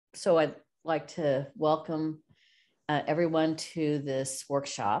So I'd like to welcome everyone to this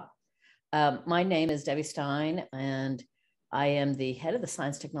workshop. My name is Debbie Stine, and I am the head of the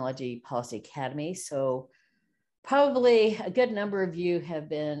Science Technology Policy Academy. So probably a good number of you have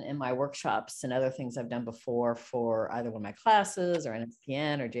been in my workshops and other things I've done before for either one of my classes or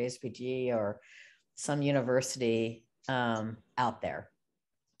NSPN or JSPG or some university out there.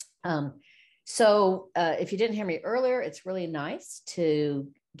 So if you didn't hear me earlier, it's really nice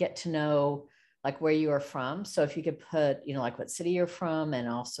to get to know like where you are from. So if you could put, like what city you're from and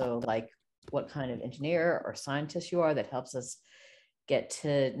also like what kind of engineer or scientist you are, that helps us get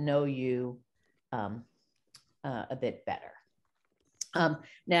to know you a bit better.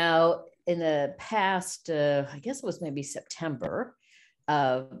 Now, in the past, I guess it was maybe September,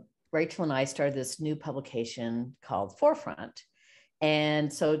 Rachel and I started this new publication called Forefront.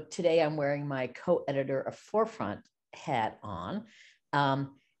 And so today I'm wearing my co-editor of Forefront hat on.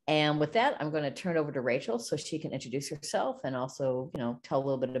 And with that, I'm going to turn it over to Rachel so she can introduce herself and also, tell a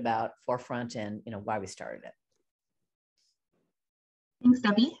little bit about Forefront and, why we started it. Thanks,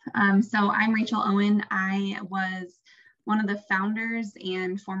 Debbie. So I'm Rachel Owen. I was one of the founders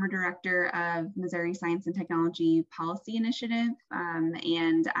and former director of Missouri Science and Technology Policy Initiative.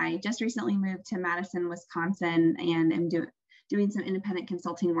 And I just recently moved to Madison, Wisconsin, and am doing some independent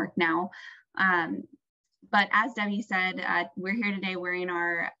consulting work now. But as Debbie said, we're here today wearing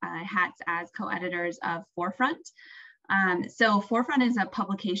our hats as co-editors of Forefront. So Forefront is a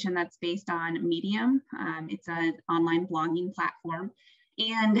publication that's based on Medium. It's an online blogging platform.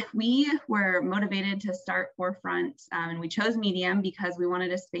 And we were motivated to start Forefront, and we chose Medium because we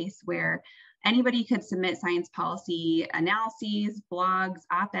wanted a space where anybody could submit science policy analyses, blogs,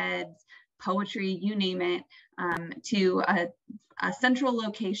 op-eds, poetry, you name it, to a central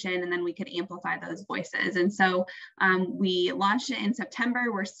location, and then we could amplify those voices. And so we launched it in September.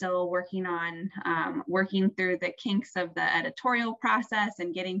 We're still working on working through the kinks of the editorial process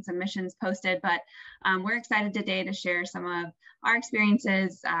and getting submissions posted, but we're excited today to share some of our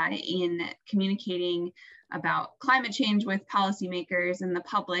experiences in communicating about climate change with policymakers and the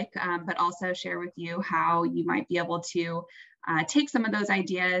public, but also share with you how you might be able to take some of those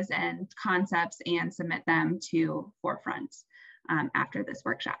ideas and concepts and submit them to Forefront after this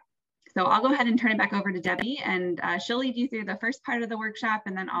workshop. So I'll go ahead and turn it back over to Debbie, and she'll lead you through the first part of the workshop,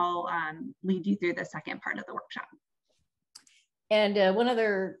 and then I'll lead you through the second part of the workshop. And one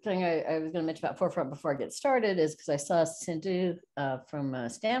other thing I was going to mention about Forefront before I get started is because I saw Sindhu from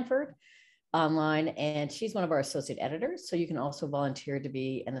Stanford online, and she's one of our associate editors. So you can also volunteer to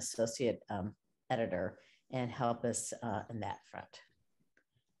be an associate editor and help us in that front.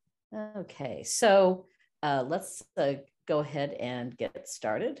 Okay, so let's go ahead and get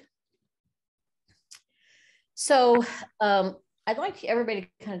started. So I'd like everybody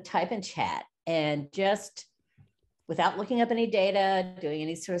to kind of type in chat and just, without looking up any data, doing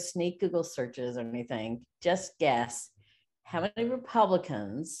any sort of sneak Google searches or anything, just guess how many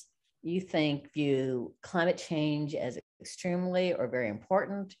Republicans you think view climate change as extremely or very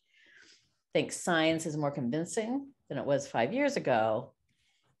important, think science is more convincing than it was 5 years ago,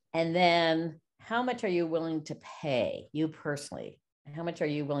 and then how much are you willing to pay, you personally, how much are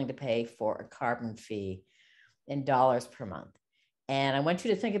you willing to pay for a carbon fee in dollars per month? And I want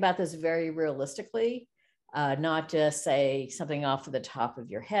you to think about this very realistically, not just say something off of the top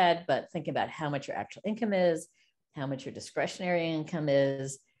of your head, but think about how much your actual income is, how much your discretionary income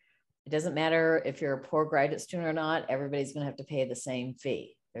is. It doesn't matter if you're a poor graduate student or not, everybody's going to have to pay the same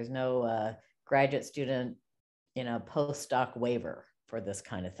fee. There's no graduate student, postdoc waiver for this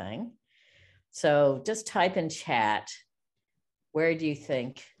kind of thing. So just type in chat, where do you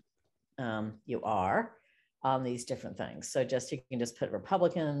think you are on these different things? So you can just put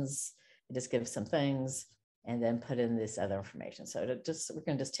Republicans, just give some things, and then put in this other information. So we're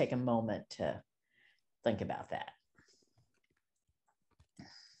going to just take a moment to think about that.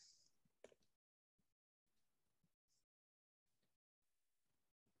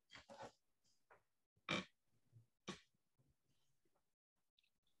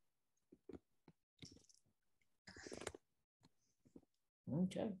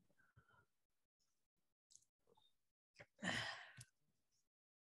 Okay.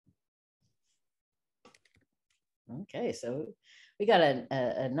 Okay, so we got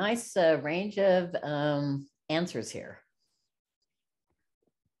a nice range of answers here.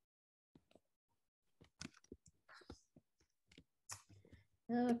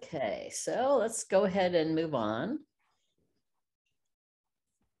 Okay, so let's go ahead and move on.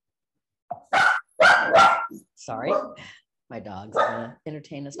 Sorry, my dog's gonna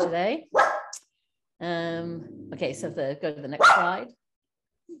entertain us today. Okay, so go to the next slide.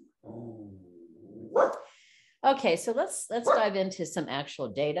 Okay, so let's dive into some actual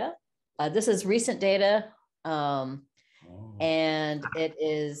data. This is recent data, and it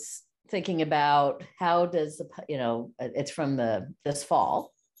is thinking about how does the, it's from this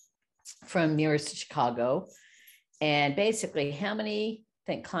fall from University of Chicago, and basically how many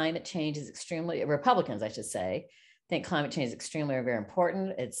think climate change is extremely, Republicans, I should say, think climate change is extremely or very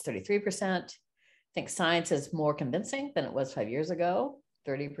important. It's 33%. Think science is more convincing than it was 5 years ago,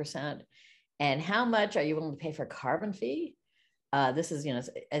 30%. And how much are you willing to pay for a carbon fee? This is,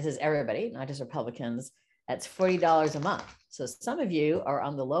 as is everybody, not just Republicans, that's $40 a month. So some of you are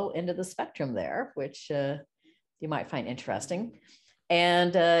on the low end of the spectrum there, which you might find interesting.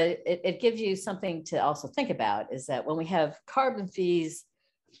 And it gives you something to also think about, is that when we have carbon fees,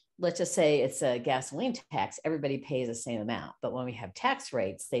 let's just say it's a gasoline tax, everybody pays the same amount. But when we have tax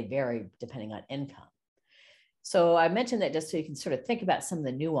rates, they vary depending on income. So I mentioned that just so you can sort of think about some of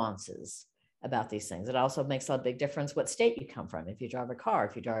the nuances about these things. It also makes a big difference what state you come from. If you drive a car,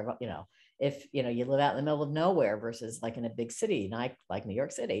 if you drive, if you live out in the middle of nowhere versus like in a big city, like New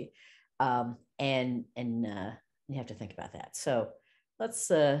York City, and you have to think about that. So let's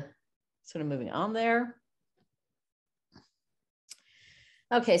sort of moving on there.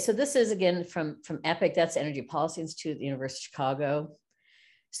 Okay, so this is again from EPIC, that's Energy Policy Institute at the University of Chicago.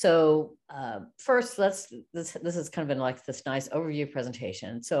 So first, this is kind of been like this nice overview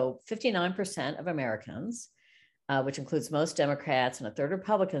presentation. So 59% of Americans, which includes most Democrats and a third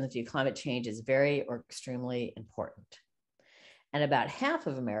Republicans, view climate change as very or extremely important. And about half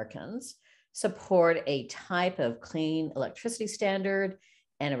of Americans support a type of clean electricity standard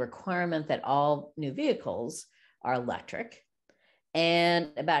and a requirement that all new vehicles are electric. And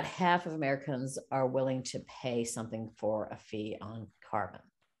about half of Americans are willing to pay something for a fee on carbon.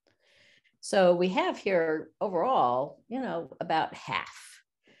 So we have here overall, about half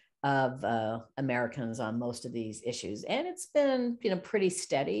of Americans on most of these issues. And it's been, pretty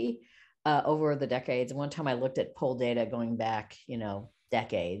steady over the decades. And one time I looked at poll data going back,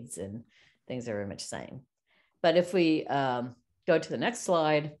 decades, and things are very much the same. But if we go to the next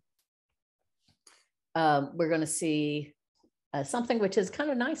slide, we're going to see something which is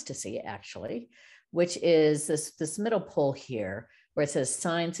kind of nice to see, actually, which is this middle poll here, where it says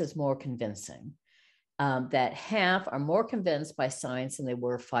science is more convincing. That half are more convinced by science than they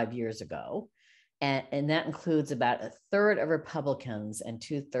were 5 years ago. And that includes about a third of Republicans and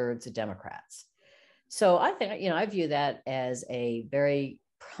 2/3 of Democrats. So I think, I view that as a very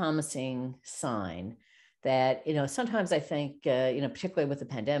promising sign that, sometimes I think, particularly with the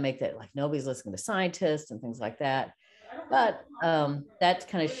pandemic, that like nobody's listening to scientists and things like that. But that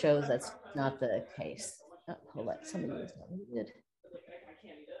kind of shows that's not the case. Oh, hold on, somebody is not muted.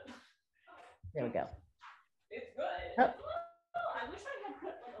 There we go. Oh.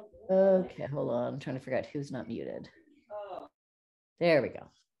 Okay, hold on. I'm trying to figure out who's not muted. There we go.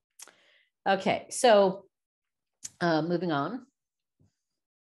 Okay, so moving on.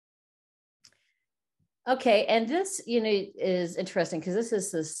 Okay, and this, is interesting because this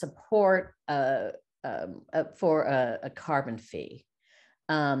is the support for a carbon fee.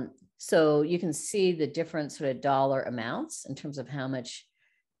 So you can see the different sort of dollar amounts in terms of how much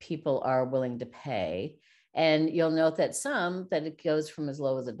people are willing to pay. And you'll note that that it goes from as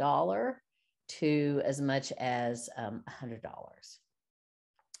low as $1 to as much as $100.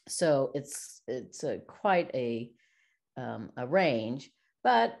 So it's quite a range,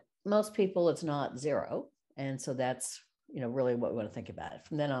 but most people it's not zero. And so that's really what we want to think about it.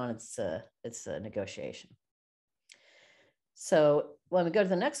 From then on, it's a negotiation. So when we go to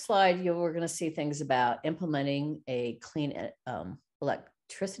the next slide, we're going to see things about implementing a clean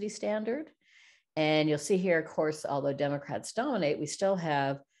electricity standard. And you'll see here, of course, although Democrats dominate, we still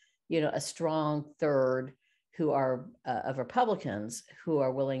have, a strong third who are of Republicans who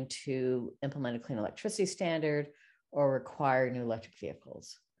are willing to implement a clean electricity standard or require new electric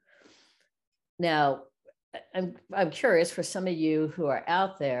vehicles. Now, I'm curious for some of you who are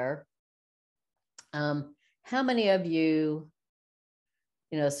out there, how many of you,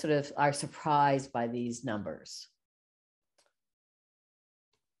 sort of are surprised by these numbers?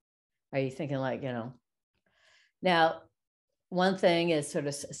 Are you thinking like, now, one thing is sort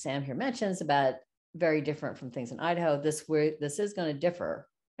of Sam here mentions about very different from things in Idaho. This is going to differ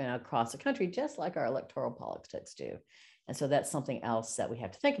across the country, just like our electoral politics do. And so that's something else that we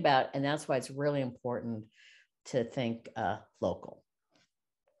have to think about. And that's why it's really important to think local.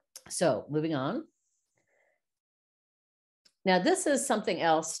 So moving on. Now, this is something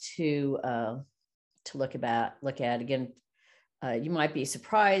else to look at. Again, you might be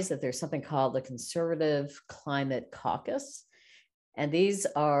surprised that there's something called the Conservative Climate Caucus. And these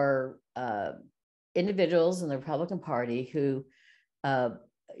are individuals in the Republican Party who,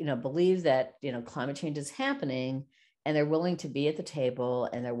 believe that, climate change is happening, and they're willing to be at the table,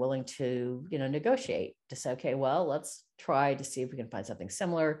 and they're willing to, negotiate to say, okay, well, let's try to see if we can find something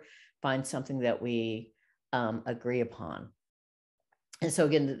similar, find something that we agree upon. And so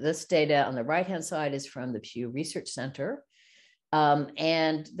again, this data on the right-hand side is from the Pew Research Center.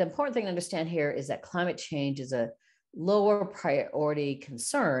 And the important thing to understand here is that climate change is a lower priority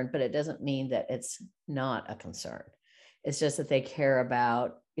concern, but it doesn't mean that it's not a concern. It's just that they care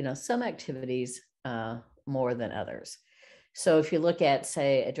about, some activities more than others. So if you look at,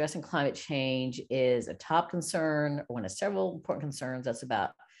 say, addressing climate change is a top concern, or one of several important concerns, that's about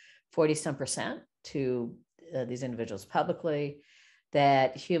 40% to these individuals publicly,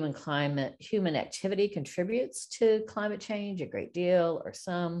 that human activity contributes to climate change a great deal or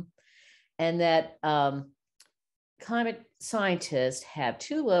some, and that climate scientists have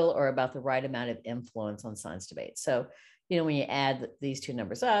too little or about the right amount of influence on science debate. So, when you add these two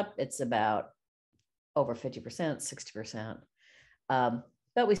numbers up, it's about over 50%, 60%.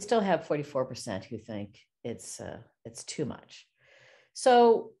 But we still have 44% who think it's too much.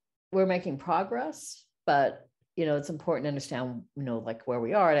 So we're making progress, but it's important to understand, like where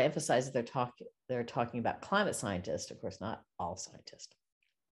we are. And I emphasize that they're talking about climate scientists, of course, not all scientists.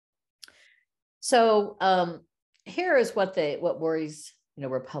 So here is what worries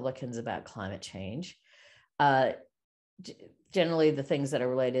Republicans about climate change. Generally, the things that are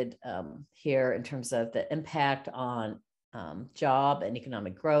related here in terms of the impact on job and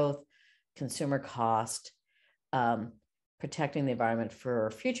economic growth, consumer cost, protecting the environment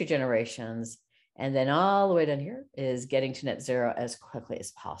for future generations, and then all the way down here is getting to net zero as quickly as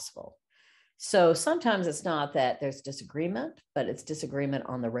possible. So sometimes it's not that there's disagreement, but it's disagreement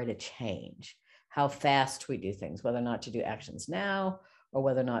on the rate of change, how fast we do things, whether or not to do actions now or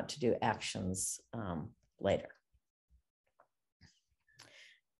whether or not to do actions later.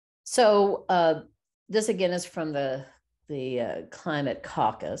 So this again is from the Climate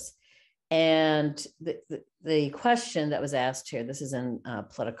Caucus, and the question that was asked here, this is in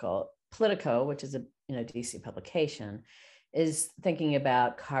Politico, which is a DC publication, is thinking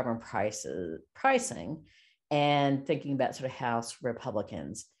about carbon pricing and thinking about sort of House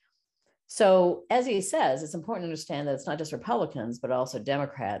Republicans. So as he says, it's important to understand that it's not just Republicans, but also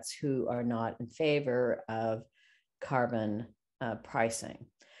Democrats who are not in favor of carbon pricing.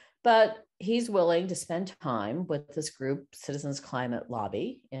 But he's willing to spend time with this group, Citizens Climate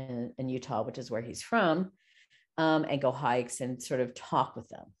Lobby in Utah, which is where he's from, and go hikes and sort of talk with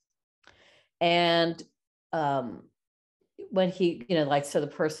them. And when he, so the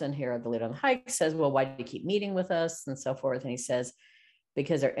person here, the leader on the hike, says, well, why do you keep meeting with us and so forth? And he says,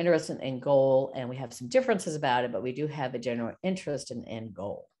 because they're interested in end goal, and we have some differences about it, but we do have a general interest in end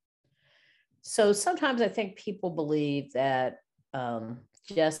goal. So sometimes I think people believe that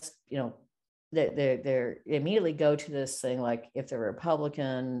they immediately go to this thing, like if they're a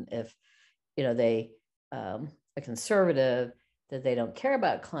Republican, if they a conservative, that they don't care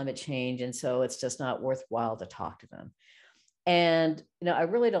about climate change, and so it's just not worthwhile to talk to them. And I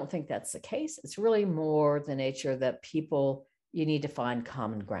really don't think that's the case. It's really more the nature that you need to find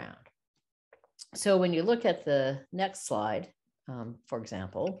common ground. So when you look at the next slide, for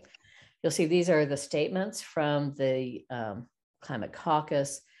example, you'll see these are the statements from the Climate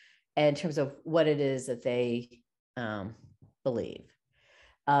Caucus in terms of what it is that they believe.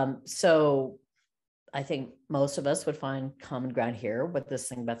 So I think most of us would find common ground here with this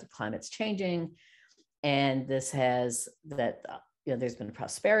thing about the climate's changing. And this has that, there's been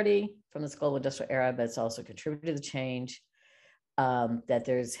prosperity from this global industrial era, but it's also contributed to the change.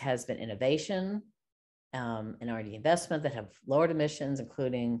 That has been innovation and R&D investment that have lowered emissions,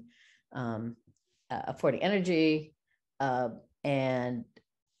 including affording energy and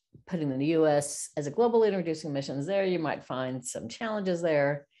putting the U.S. as a global leader reducing emissions. There you might find some challenges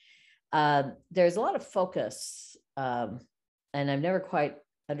there. There's a lot of focus, and I've never quite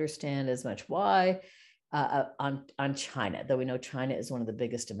understand as much why, on China, though we know China is one of the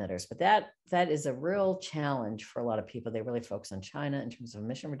biggest emitters, but that is a real challenge for a lot of people. They really focus on China in terms of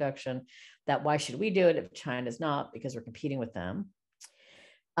emission reduction, that why should we do it if China's not, because we're competing with them.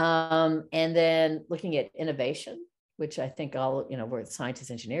 And then looking at innovation, which I think we're scientists,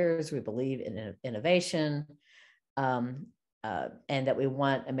 engineers, we believe in innovation, and that we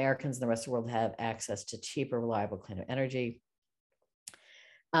want Americans and the rest of the world to have access to cheaper, reliable, cleaner energy.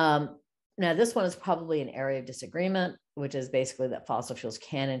 Now, this one is probably an area of disagreement, which is basically that fossil fuels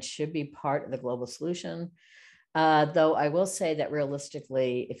can and should be part of the global solution. Though I will say that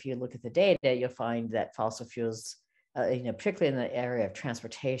realistically, if you look at the data, you'll find that fossil fuels, particularly in the area of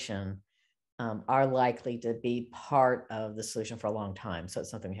transportation, are likely to be part of the solution for a long time. So it's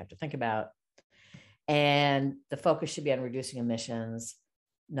something we have to think about. And the focus should be on reducing emissions,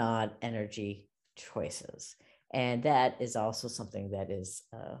 not energy choices. And that is also something that is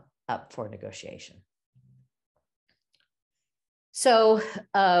up for negotiation. So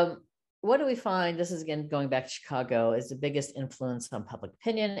what do we find? This is, again, going back to Chicago, is the biggest influence on public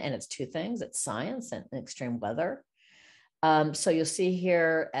opinion. And it's two things. It's science and extreme weather. So you'll see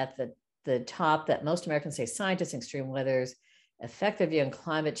here at the top that most Americans say scientists, extreme weather's effective view on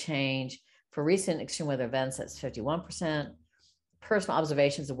climate change. For recent extreme weather events, that's 51%. Personal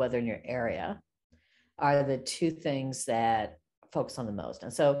observations of weather in your area are the two things that focus on the most.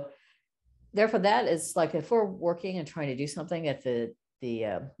 And so therefore, that is like, if we're working and trying to do something at the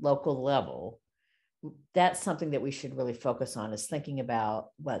local level, that's something that we should really focus on, is thinking about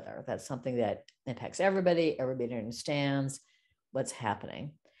weather. That's something that impacts everybody. Everybody understands what's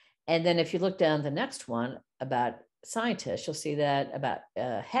happening. And then if you look down the next one about scientists, you'll see that about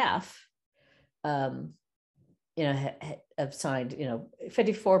half of signed,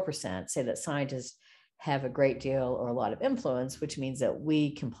 54% say that scientists have a great deal or a lot of influence, which means that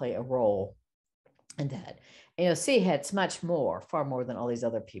we can play a role in that. And it's much more, far more than all these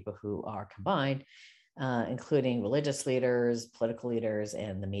other people who are combined, including religious leaders, political leaders,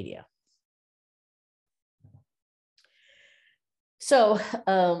 and the media. So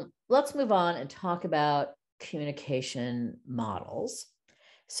let's move on and talk about communication models.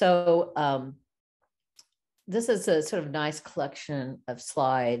 So this is a sort of nice collection of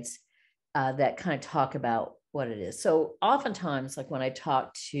slides that kind of talk about what it is. So oftentimes, like when I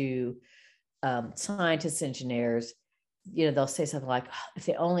talk to scientists, engineers, they'll say something like, oh, if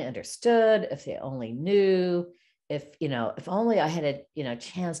they only understood, if they only knew, if only I had a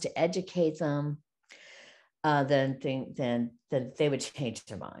chance to educate them, then they would change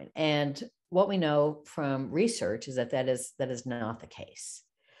their mind. And what we know from research is that is not the case.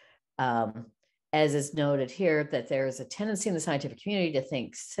 As is noted here, that there is a tendency in the scientific community to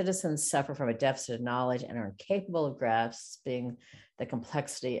think citizens suffer from a deficit of knowledge and are incapable of grasping the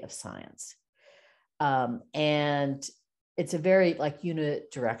complexity of science. And it's a very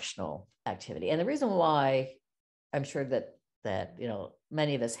unidirectional activity. And the reason why I'm sure that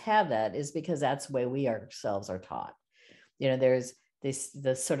many of us have that is because that's the way we ourselves are taught. There's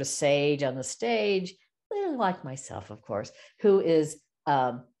the sort of sage on the stage, like myself, of course, who is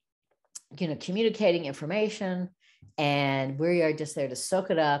communicating information, and we are just there to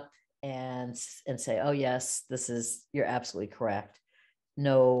soak it up and say, oh yes, you're absolutely correct.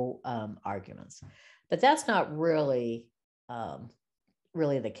 No arguments. But that's not really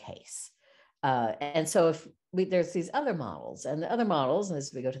the case. And so there's these other models, and the other models, and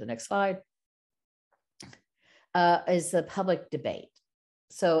as we go to the next slide, is the public debate.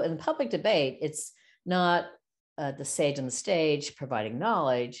 So in public debate, it's not the sage on the stage providing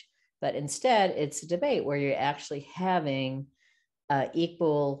knowledge, but instead it's a debate where you're actually having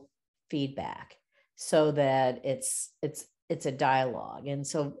equal feedback, so that it's a dialogue. And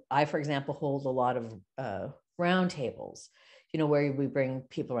so I, for example, hold a lot of roundtables, where we bring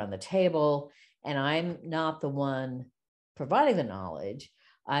people around the table, and I'm not the one providing the knowledge.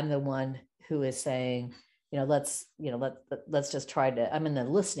 I'm the one who is saying, let's just try to, I'm in the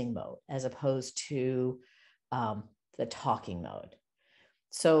listening mode as opposed to the talking mode.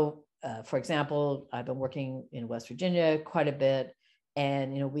 So for example, I've been working in West Virginia quite a bit.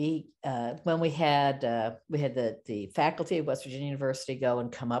 And when we had the faculty of West Virginia University go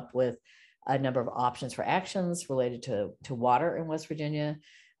and come up with a number of options for actions related to water in West Virginia,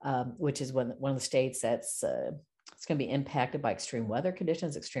 which is one of the states that's it's going to be impacted by extreme weather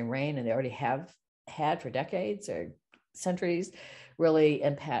conditions, extreme rain, and they already have had for decades or centuries really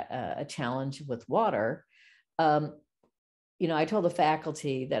impact a challenge with water. I told the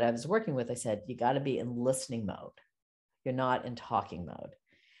faculty that I was working with, I said, you got to be in listening mode. You're not in talking mode.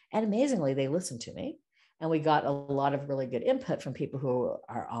 And amazingly, they listened to me, and we got a lot of really good input from people who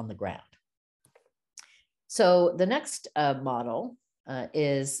are on the ground. So the next model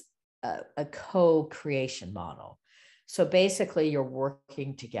is a co-creation model. So basically, you're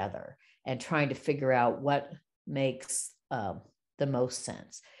working together and trying to figure out what makes the most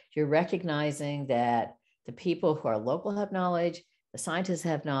sense. You're recognizing that the people who are local have knowledge, the scientists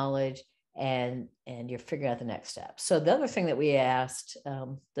have knowledge, and you're figuring out the next step. So the other thing that we asked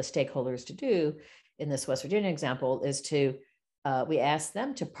the stakeholders to do in this West Virginia example is we asked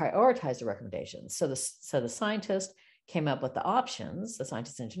them to prioritize the recommendations. So the scientists came up with the options, the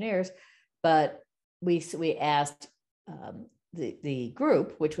scientists, engineers, but we asked the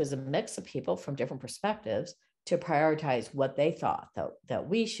group, which was a mix of people from different perspectives, to prioritize what they thought that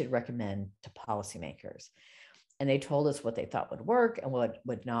we should recommend to policymakers. And they told us what they thought would work and what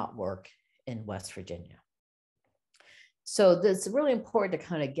would not work in West Virginia. So it's really important to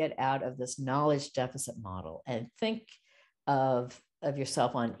kind of get out of this knowledge deficit model and think of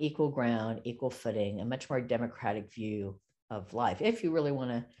yourself on equal ground, equal footing, a much more democratic view of life if you really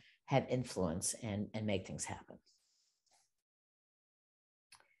want to have influence and make things happen.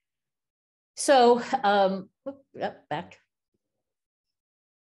 So back.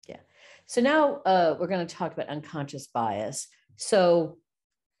 Yeah. So now we're going to talk about unconscious bias. So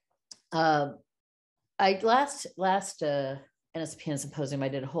last NSPN Symposium, I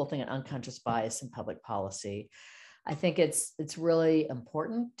did a whole thing on unconscious bias in public policy. I think it's really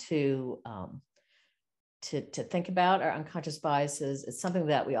important to think about our unconscious biases. It's something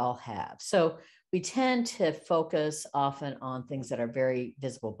that we all have. So we tend to focus often on things that are very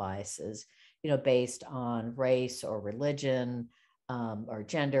visible biases, based on race or religion or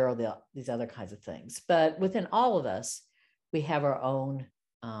gender or these other kinds of things. But within all of us, we have our own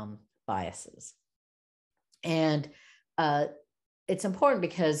biases. And it's important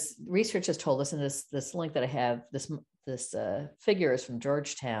because research has told us, and this link that I have, this figure is from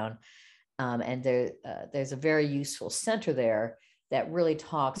Georgetown, and there's a very useful center there that really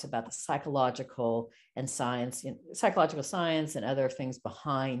talks about the psychological science and other things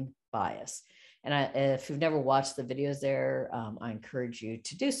behind bias. And if you've never watched the videos there, I encourage you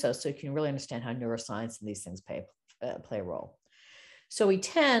to do so you can really understand how neuroscience and these things play a role. So we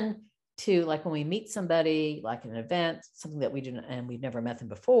tend to, like when we meet somebody, like an event, something that we didn't, and we've never met them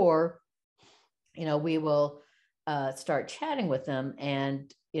before, we will start chatting with them,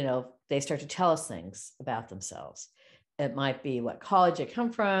 and they start to tell us things about themselves. It might be what college they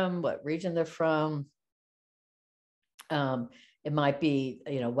come from, what region they're from. It might be,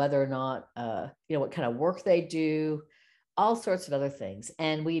 whether or not, what kind of work they do, all sorts of other things.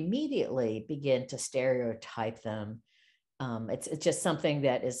 And we immediately begin to stereotype them. It's just something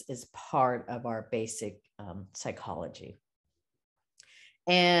that is part of our basic psychology.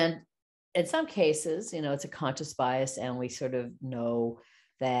 And in some cases, it's a conscious bias, and we sort of know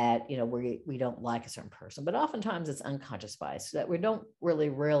that, we don't like a certain person, but oftentimes it's unconscious bias, so that we don't really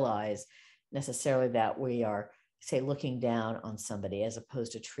realize necessarily that we are, say, looking down on somebody as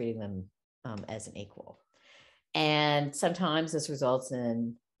opposed to treating them as an equal. And sometimes this results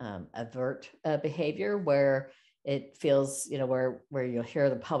in avert behavior where it feels, where you'll hear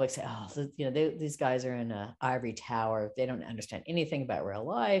the public say, oh, these guys are in an ivory tower. They don't understand anything about real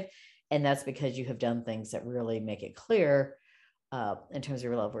life. And that's because you have done things that really make it clear in terms of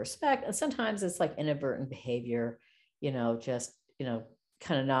your level of respect. And sometimes it's like inadvertent behavior, just,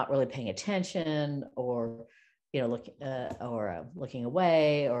 kind of not really paying attention, or, looking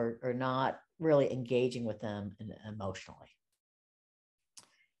away, or not really engaging with them emotionally.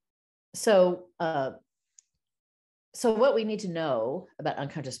 So what we need to know about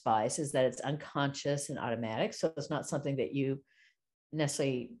unconscious bias is that it's unconscious and automatic. So it's not something that you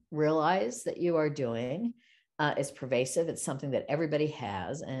necessarily realize that you are doing. It's pervasive. It's something that everybody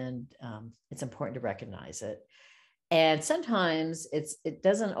has, and it's important to recognize it. And sometimes it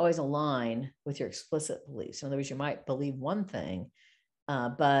doesn't always align with your explicit beliefs. In other words, you might believe one thing,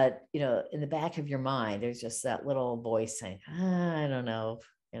 but in the back of your mind, there's just that little voice saying, I don't know,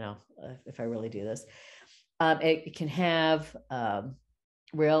 if I really do this. It can have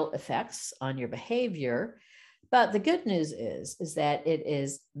real effects on your behavior. But the good news is that it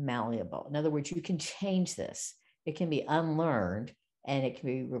is malleable. In other words, you can change this. It can be unlearned, and it can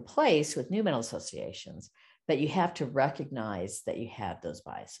be replaced with new mental associations, but you have to recognize that you have those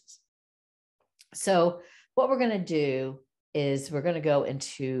biases. So what we're going to do is we're going to go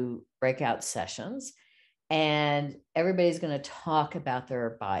into breakout sessions, and everybody's going to talk about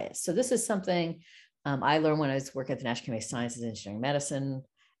their bias. So this is something I learned when I was working at the National Academy of Sciences and Engineering Medicine.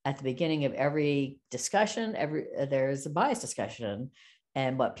 At the beginning of every discussion, there's a bias discussion.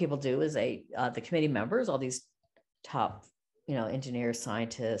 And what people do is the committee members, all these top, engineers,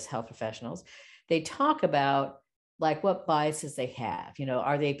 scientists, health professionals, they talk about like what biases they have.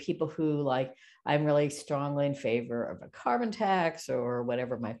 Are they people who like, I'm really strongly in favor of a carbon tax or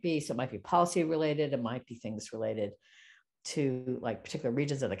whatever it might be. So it might be policy related. It might be things related to like particular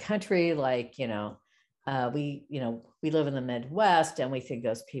regions of the country. Like, we live in the Midwest, and we think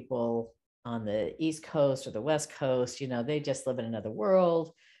those people on the East Coast or the West Coast, they just live in another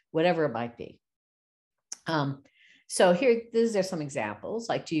world, whatever it might be. So these are some examples.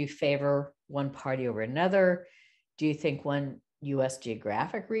 Like, do you favor one party over another? Do you think one U.S.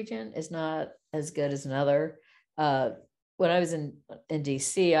 geographic region is not as good as another? when I was in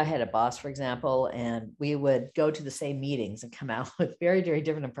DC, I had a boss, for example, and we would go to the same meetings and come out with very, very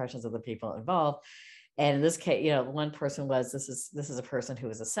different impressions of the people involved. And in this case, one person was, this is a person who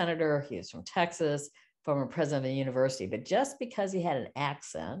was a senator. He was from Texas, former president of a university, but just because he had an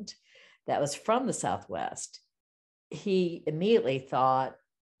accent that was from the Southwest, he immediately thought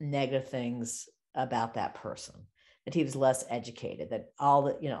negative things about that person, that he was less educated, that all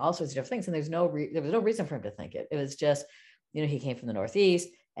sorts of different things. And there was no reason for him to think it. It was just, he came from the Northeast,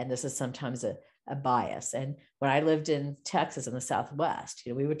 and this is sometimes a bias. And when I lived in Texas in the Southwest,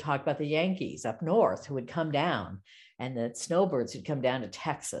 we would talk about the Yankees up north who would come down, and the snowbirds who'd come down to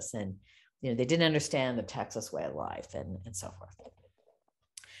Texas, and they didn't understand the Texas way of life, and so forth.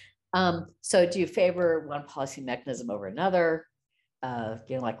 So do you favor one policy mechanism over another?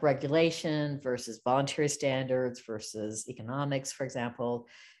 Like regulation versus voluntary standards versus economics, for example?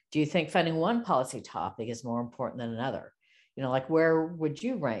 Do you think finding one policy topic is more important than another? Like where would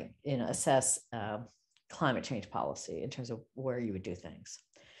you rank, assess climate change policy in terms of where you would do things?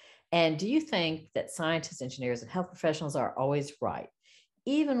 And do you think that scientists, engineers, and health professionals are always right,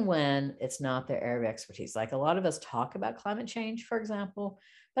 even when it's not their area of expertise? Like a lot of us talk about climate change, for example,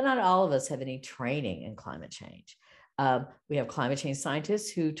 but not all of us have any training in climate change. We have climate change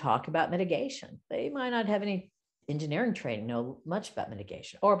scientists who talk about mitigation. They might not have any engineering training, know much about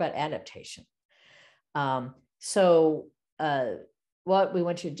mitigation or about adaptation. So what we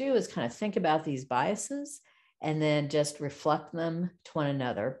want you to do is kind of think about these biases and then just reflect them to one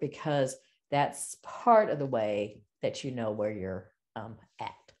another, because that's part of the way that where you're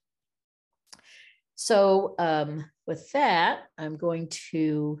at. So with that, I'm going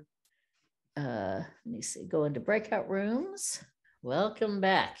to let me see, go into breakout rooms. Welcome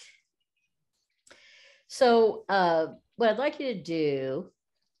back. So what I'd like you to do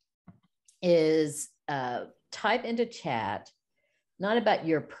is type into chat, not about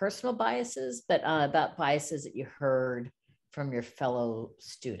your personal biases, but about biases that you heard from your fellow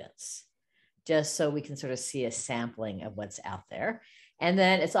students, just so we can sort of see a sampling of what's out there. And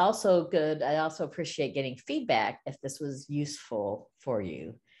then it's also good, I also appreciate getting feedback if this was useful for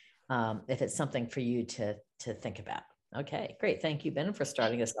you. If it's something for you to think about. Okay, great. Thank you, Ben, for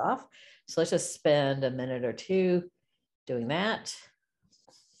starting us off. So let's just spend a minute or two doing that.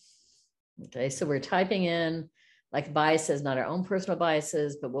 Okay, so we're typing in like biases, not our own personal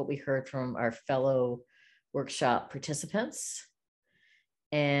biases, but what we heard from our fellow workshop participants.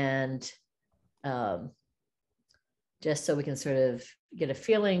 And just so we can sort of get a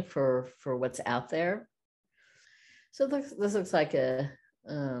feeling for what's out there. So this looks like a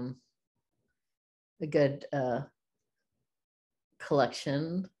good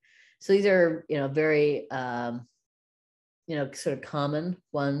collection. So these are, very, sort of common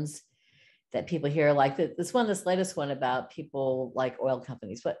ones that people hear, like this latest one about people like oil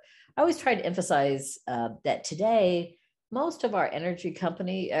companies. But I always try to emphasize that today, most of our energy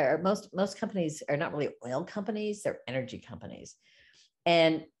company, or most companies are not really oil companies, they're energy companies.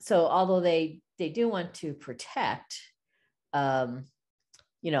 And so although they do want to protect,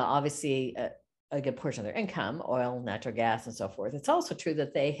 obviously a good portion of their income, oil, natural gas, and so forth, it's also true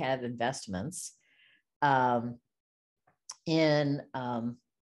that they have investments in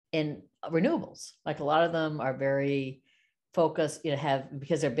renewables. Like a lot of them are very focused,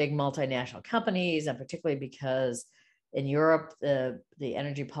 because they're big multinational companies, and particularly because in Europe, the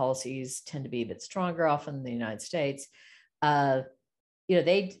energy policies tend to be a bit stronger often than the United States. So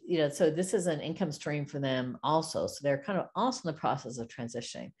this is an income stream for them also. So they're kind of also in the process of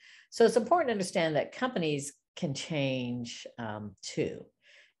transitioning. So it's important to understand that companies can change too.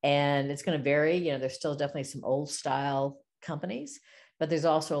 And it's going to vary. There's still definitely some old style companies, but there's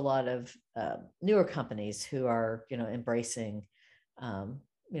also a lot of newer companies who are, embracing,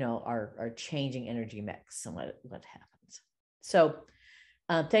 our changing energy mix and what happens. So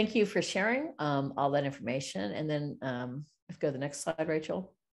thank you for sharing all that information. And then let's go to the next slide,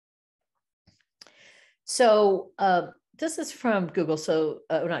 Rachel. So this is from Google. So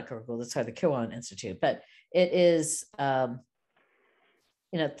not Google, sorry, the Kirwan Institute, but it is,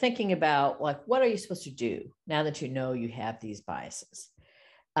 thinking about like, what are you supposed to do now that you have these biases?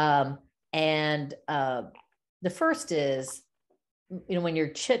 And the first is, when you're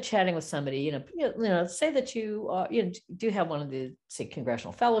chit-chatting with somebody, say that you do have one of the, say,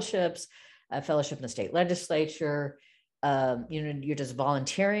 congressional fellowships, a fellowship in the state legislature, you're just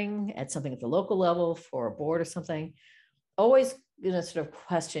volunteering at something at the local level for a board or something. Always, sort of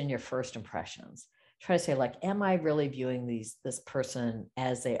question your first impressions. Try to say, like, am I really viewing this person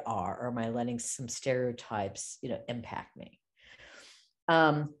as they are, or am I letting some stereotypes, impact me?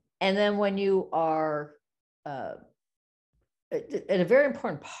 And then when you are a very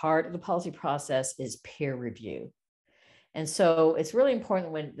important part of the policy process is peer review. And so it's really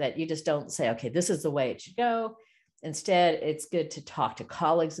important that you just don't say, okay, this is the way it should go. Instead, it's good to talk to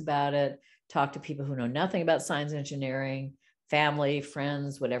colleagues about it, talk to people who know nothing about science engineering, family,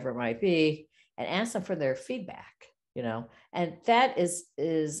 friends, whatever it might be, and ask them for their feedback, and that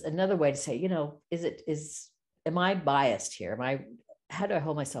is another way to say, am I biased here? How do I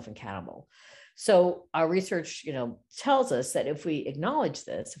hold myself accountable? So our research, tells us that if we acknowledge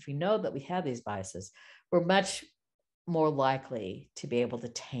this, if we know that we have these biases, we're much more likely to be able to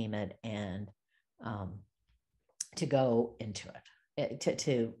tame it and to go into it,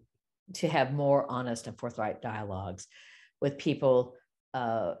 to have more honest and forthright dialogues with people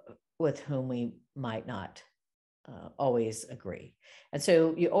with whom we might not always agree. And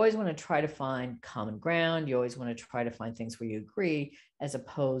so you always want to try to find common ground. You always want to try to find things where you agree, as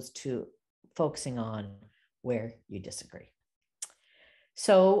opposed to focusing on where you disagree.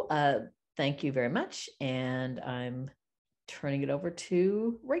 So thank you very much. And I'm turning it over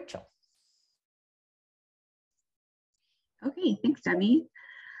to Rachel. Okay, thanks, Debbie.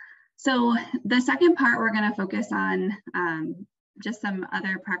 So the second part, we're going to focus on just some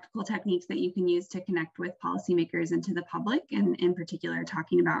other practical techniques that you can use to connect with policymakers and to the public, and in particular,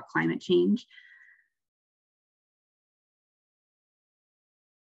 talking about climate change.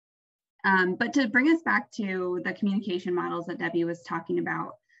 But to bring us back to the communication models that Debbie was talking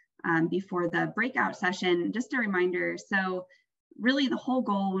about before the breakout session, just a reminder. So really the whole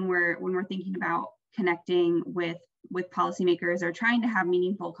goal when we're thinking about connecting with policymakers or trying to have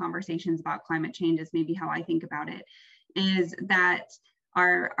meaningful conversations about climate change, is maybe how I think about it, is that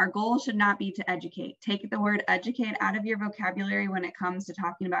our goal should not be to educate. Take the word educate out of your vocabulary when it comes to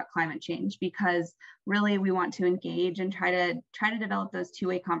talking about climate change, because really we want to engage and try to develop those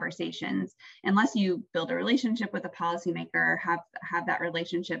two-way conversations. Unless you build a relationship with a policymaker, have that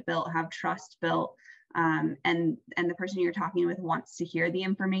relationship built, have trust built, and the person you're talking with wants to hear the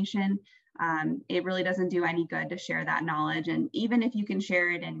information, it really doesn't do any good to share that knowledge. And even if you can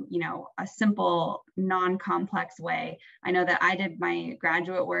share it in, a simple, non-complex way. I know that I did my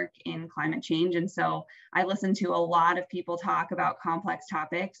graduate work in climate change, and so I listened to a lot of people talk about complex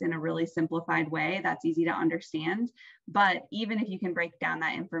topics in a really simplified way that's easy to understand. But even if you can break down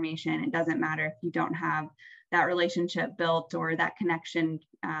that information, it doesn't matter if you don't have that relationship built or that connection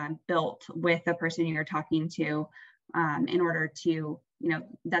built with the person you're talking to, in order to,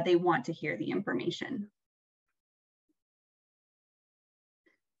 that they want to hear the information.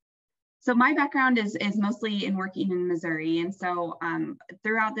 So my background is mostly in working in Missouri. And so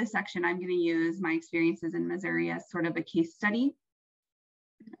throughout this section, I'm going to use my experiences in Missouri as sort of a case study.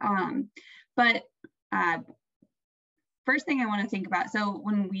 First thing I want to think about, so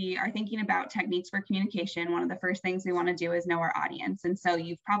when we are thinking about techniques for communication, one of the first things we want to do is know our audience. And so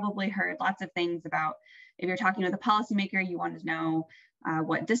you've probably heard lots of things about, if you're talking with a policymaker, you want to know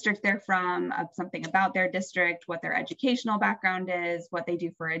what district they're from, something about their district, what their educational background is, what they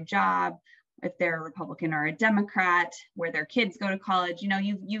do for a job, if they're a Republican or a Democrat, where their kids go to college.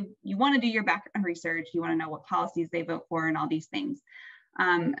 You want to do your background research, you want to know what policies they vote for and all these things.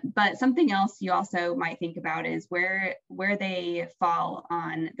 But something else you also might think about is where they fall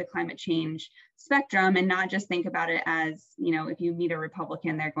on the climate change spectrum, and not just think about it as, if you meet a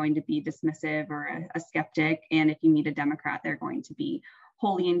Republican, they're going to be dismissive or a skeptic. And if you meet a Democrat, they're going to be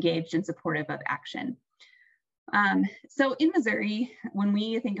wholly engaged and supportive of action. So in Missouri, when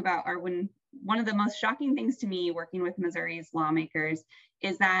we think about, one of the most shocking things to me working with Missouri's lawmakers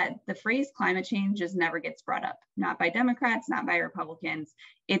is that the phrase climate change just never gets brought up, not by Democrats, not by Republicans.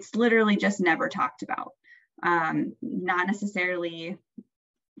 It's literally just never talked about. Not necessarily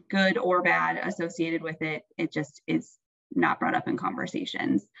good or bad associated with it. It just is not brought up in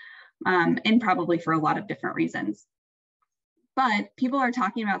conversations, and probably for a lot of different reasons. But people are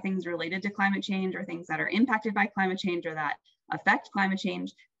talking about things related to climate change, or things that are impacted by climate change, or that affect climate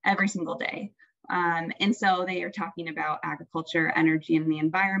change every single day. And so they are talking about agriculture, energy, and the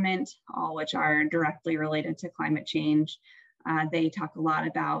environment, all which are directly related to climate change. They talk a lot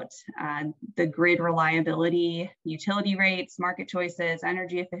about the grid reliability, utility rates, market choices,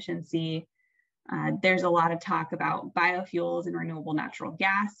 energy efficiency. There's a lot of talk about biofuels and renewable natural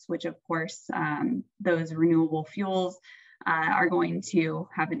gas, which of course, those renewable fuels are going to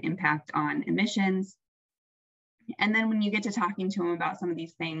have an impact on emissions. And then when you get to talking to them about some of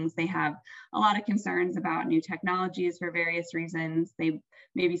these things, they have a lot of concerns about new technologies for various reasons. They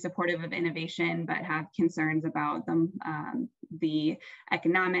may be supportive of innovation, but have concerns about them, the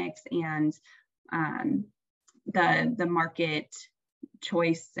economics and the market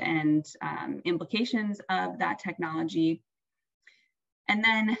choice and implications of that technology. And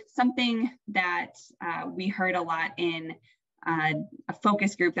then something that we heard a lot in a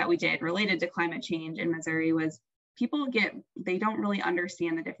focus group that we did related to climate change in Missouri was they don't really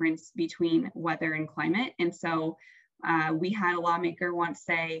understand the difference between weather and climate. And so we had a lawmaker once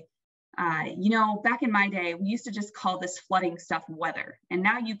say, back in my day, we used to just call this flooding stuff weather, and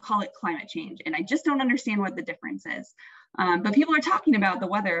now you call it climate change. And I just don't understand what the difference is. But people are talking about the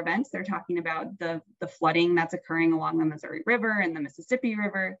weather events. They're talking about the flooding that's occurring along the Missouri River and the Mississippi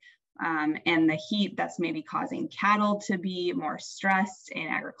River, and the heat that's maybe causing cattle to be more stressed in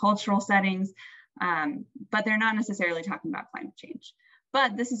agricultural settings. But they're not necessarily talking about climate change.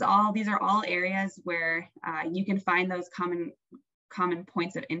 But these are all areas where you can find those common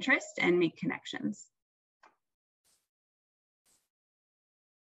points of interest and make connections.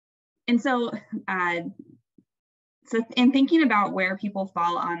 And so in thinking about where people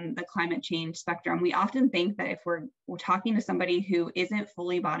fall on the climate change spectrum, we often think that if we're talking to somebody who isn't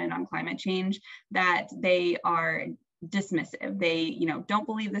fully bought in on climate change, that they are dismissive. They, don't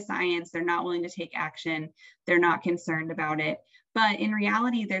believe the science. They're not willing to take action. They're not concerned about it. But in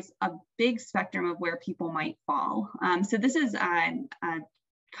reality, there's a big spectrum of where people might fall. So this is a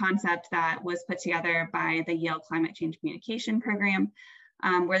concept that was put together by the Yale Climate Change Communication Program,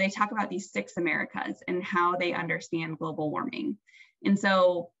 where they talk about these 6 Americas and how they understand global warming. And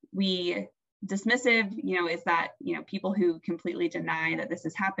so dismissive, is that, people who completely deny that this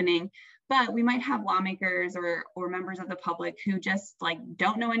is happening, but we might have lawmakers or members of the public who just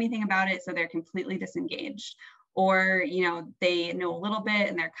don't know anything about it. So they're completely disengaged, or, they know a little bit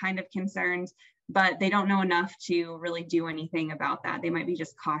and they're kind of concerned, but they don't know enough to really do anything about that. They might be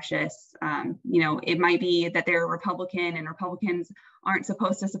just cautious. It might be that they're a Republican and Republicans aren't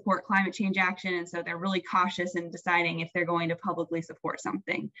supposed to support climate change action. And so they're really cautious in deciding if they're going to publicly support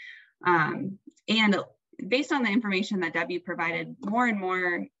something. And based on the information that Debbie provided, more and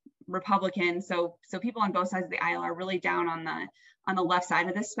more Republicans, so people on both sides of the aisle are really down on the left side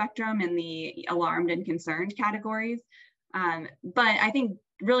of this spectrum in the alarmed and concerned categories. But I think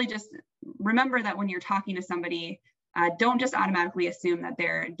really just remember that when you're talking to somebody, don't just automatically assume that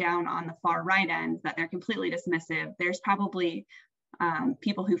they're down on the far right end, that they're completely dismissive. There's probably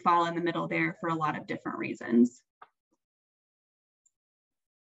people who fall in the middle there for a lot of different reasons.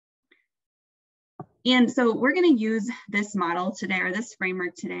 And so we're going to use this model today, or this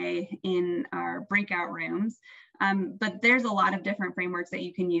framework today, in our breakout rooms. But there's a lot of different frameworks that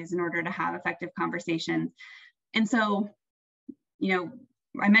you can use in order to have effective conversations. And so,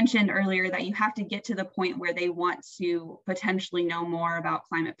 I mentioned earlier that you have to get to the point where they want to potentially know more about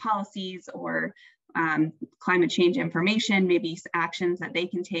climate policies or climate change information, maybe actions that they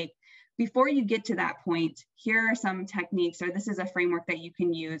can take. Before you get to that point, here are some techniques, or this is a framework that you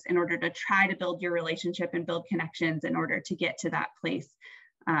can use in order to try to build your relationship and build connections in order to get to that place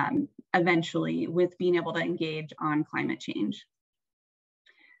eventually with being able to engage on climate change.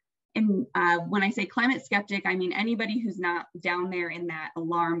 And when I say climate skeptic, I mean anybody who's not down there in that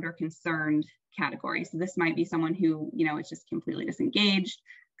alarmed or concerned category. So this might be someone who, is just completely disengaged,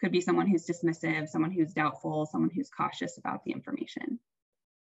 could be someone who's dismissive, someone who's doubtful, someone who's cautious about the information.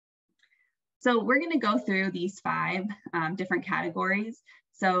 So we're going to go through these 5 different categories.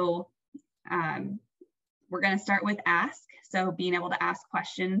 So we're going to start with ask. So being able to ask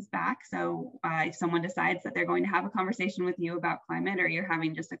questions back. So if someone decides that they're going to have a conversation with you about climate, or you're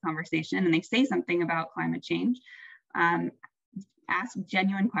having just a conversation and they say something about climate change, ask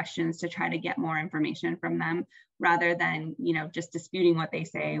genuine questions to try to get more information from them rather than, just disputing what they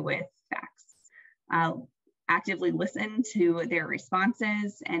say with facts. Actively listen to their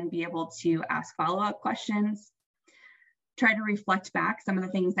responses and be able to ask follow-up questions. Try to reflect back some of the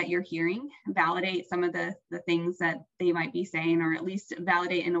things that you're hearing, validate some of the things that they might be saying, or at least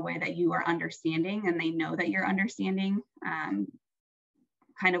validate in a way that you are understanding and they know that you're understanding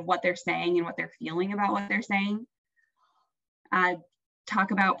kind of what they're saying and what they're feeling about what they're saying.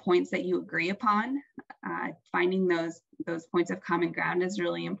 Talk about points that you agree upon. Finding those points of common ground is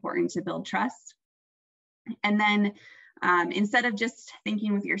really important to build trust. And then instead of just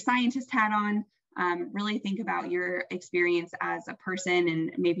thinking with your scientist hat on, really think about your experience as a person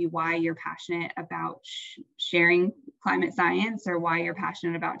and maybe why you're passionate about sharing climate science, or why you're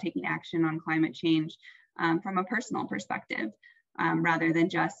passionate about taking action on climate change from a personal perspective, rather than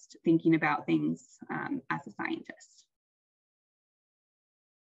just thinking about things as a scientist.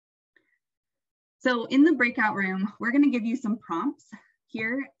 So in the breakout room, we're going to give you some prompts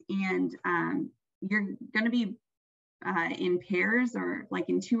here, and you're going to be in pairs, or like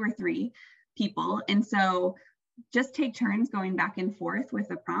in 2 or 3 people. And so just take turns going back and forth with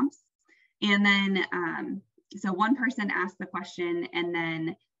the prompts. And then So one person asks the question, and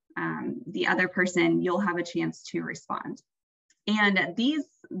then the other person, you'll have a chance to respond. And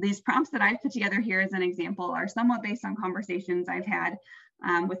these prompts that I've put together here as an example are somewhat based on conversations I've had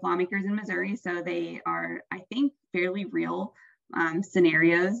with lawmakers in Missouri. So they are, I think, fairly real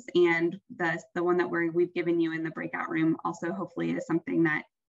scenarios. And the one that we've given you in the breakout room also hopefully is something that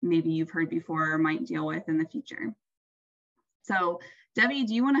maybe you've heard before or might deal with in the future. So Debbie,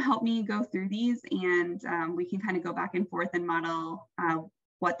 do you want to help me go through these, and we can kind of go back and forth and model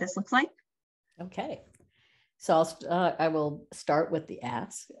what this looks like? Okay. So I will start with the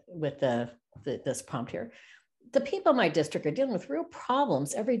ask, with this prompt here. The people in my district are dealing with real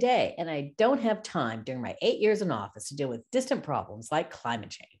problems every day, and I don't have time during my 8 years in office to deal with distant problems like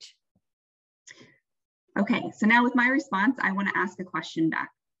climate change. Okay, so now with my response, I want to ask a question back.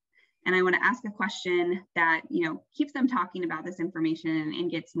 And I want to ask a question that, keeps them talking about this information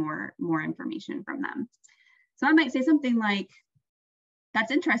and gets more information from them. So I might say something like,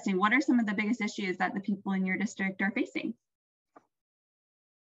 that's interesting. What are some of the biggest issues that the people in your district are facing?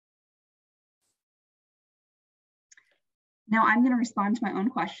 Now I'm going to respond to my own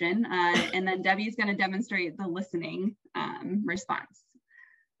question, and then Debbie is going to demonstrate the listening response.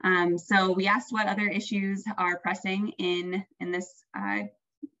 So we asked what other issues are pressing in this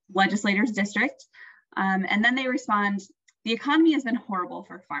legislator's district, and then they respond, the economy has been horrible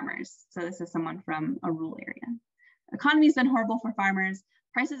for farmers. So this is someone from a rural area. Economy has been horrible for farmers.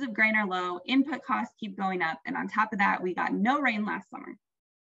 Prices of grain are low. Input costs keep going up. And on top of that, we got no rain last summer.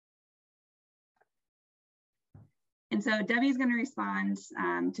 And so Debbie's going to respond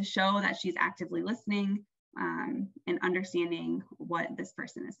to show that she's actively listening and understanding what this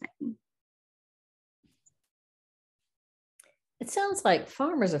person is saying. It sounds like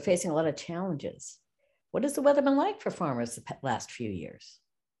farmers are facing a lot of challenges. What has the weather been like for farmers the last few years?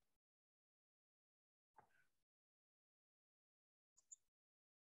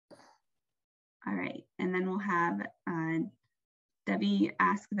 All right, and then we'll have Debbie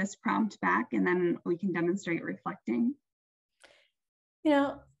ask this prompt back, and then we can demonstrate reflecting.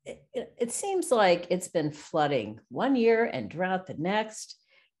 It seems like it's been flooding one year and drought the next.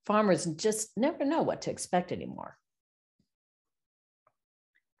 Farmers just never know what to expect anymore.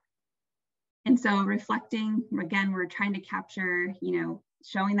 And so reflecting, again, we're trying to capture,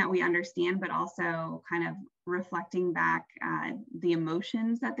 showing that we understand, but also kind of reflecting back the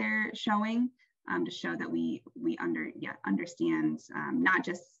emotions that they're showing. To show that we understand not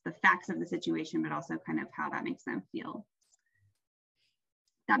just the facts of the situation, but also kind of how that makes them feel.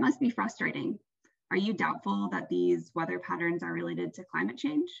 That must be frustrating. Are you doubtful that these weather patterns are related to climate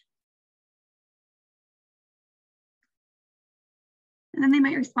change? And then they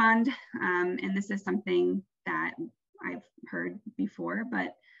might respond, and this is something that I've heard before,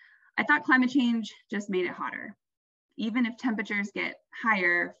 but I thought climate change just made it hotter. Even if temperatures get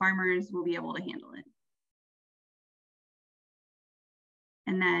higher, farmers will be able to handle it.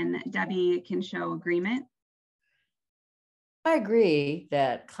 And then Debbie can show agreement. I agree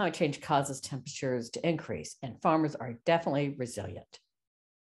that climate change causes temperatures to increase, and farmers are definitely resilient.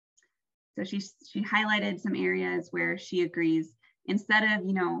 So she highlighted some areas where she agrees, instead of,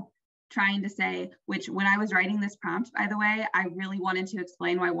 trying to say, which when I was writing this prompt, by the way, I really wanted to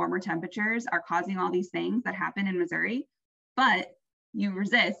explain why warmer temperatures are causing all these things that happen in Missouri, but you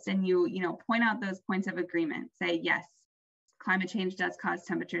resist and you point out those points of agreement. Say, yes, climate change does cause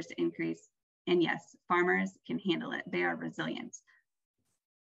temperatures to increase. And yes, farmers can handle it. They are resilient.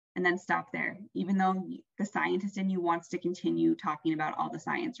 And then stop there, even though the scientist in you wants to continue talking about all the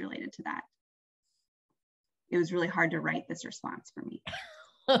science related to that. It was really hard to write this response for me.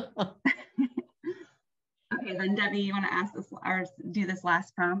 Okay, then Debbie, you want to ask this or do this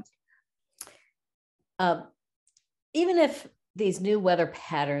last prompt? Even if these new weather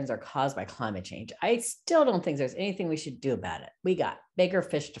patterns are caused by climate change, I still don't think there's anything we should do about it. We got bigger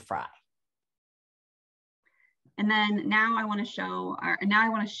fish to fry. And then now I want to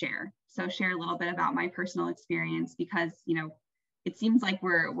share. So share a little bit about my personal experience, because it seems like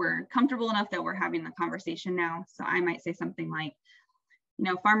we're comfortable enough that we're having the conversation now. So I might say something like,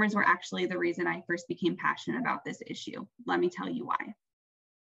 farmers were actually the reason I first became passionate about this issue. Let me tell you why.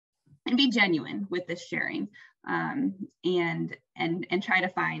 And be genuine with this sharing, and try to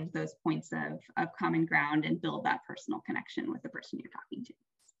find those points of common ground and build that personal connection with the person you're talking to.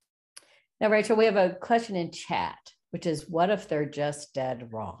 Now, Rachel, we have a question in chat, which is, what if they're just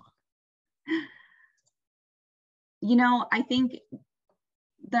dead wrong? I think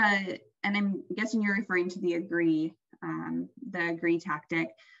and I'm guessing you're referring to the agree tactic.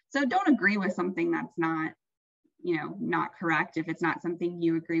 So don't agree with something that's not not correct, if it's not something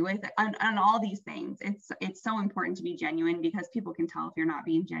you agree with, on all these things. It's so important to be genuine, because people can tell if you're not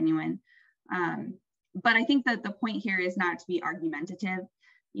being genuine. But I think that the point here is not to be argumentative,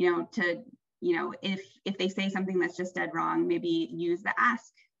 if they say something that's just dead wrong, maybe use the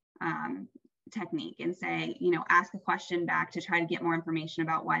ask technique and say, ask a question back to try to get more information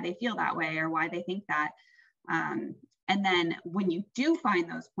about why they feel that way or why they think that. And then when you do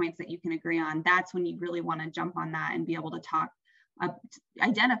find those points that you can agree on, that's when you really want to jump on that and be able to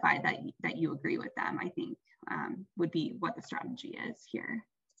identify that you agree with them, I think would be what the strategy is here.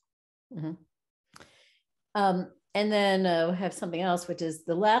 Mm-hmm. And then we have something else, which is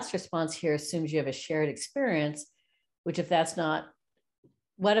the last response here assumes you have a shared experience, which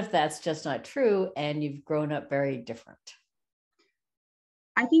what if that's just not true and you've grown up very different?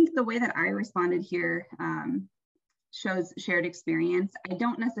 I think the way that I responded here shows shared experience. I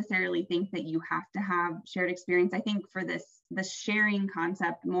don't necessarily think that you have to have shared experience. I think for the sharing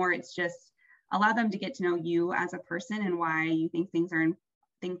concept more, it's just allow them to get to know you as a person and why you think things are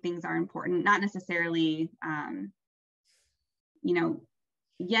important, not necessarily,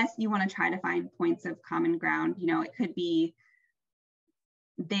 yes, you want to try to find points of common ground. It could be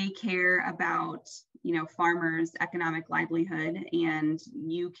they care about, farmers' economic livelihood, and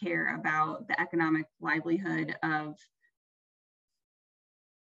you care about the economic livelihood of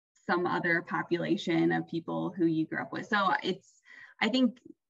some other population of people who you grew up with. So I think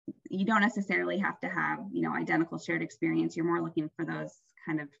you don't necessarily have to have, identical shared experience. You're more looking for those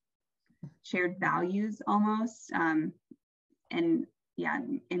kind of shared values almost. And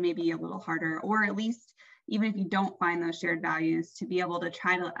maybe a little harder, or at least even if you don't find those shared values, to be able to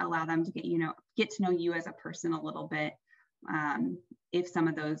try to allow them to get to know you as a person a little bit, if some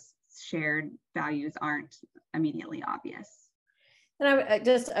of those shared values aren't immediately obvious. And I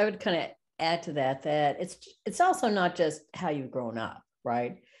would kind of add to that it's also not just how you've grown up,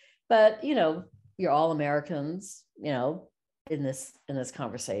 right? But you're all Americans, in this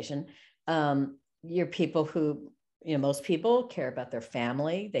conversation. You're people who, most people care about their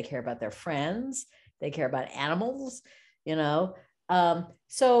family, they care about their friends, they care about animals,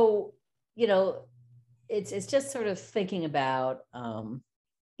 so it's just sort of thinking about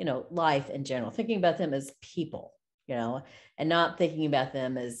life in general, thinking about them as people, and not thinking about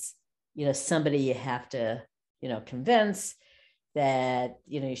them as somebody you have to convince that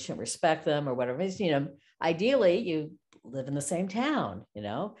you shouldn't respect them or whatever. Ideally you live in the same town,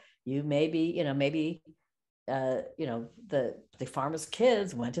 you maybe the farmers'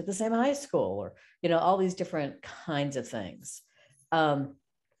 kids went to the same high school, or all these different kinds of things. Now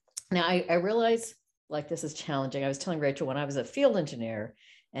I realize like this is challenging. I was telling Rachel, when I was a field engineer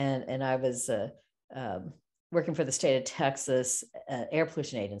and I was working for the state of Texas Air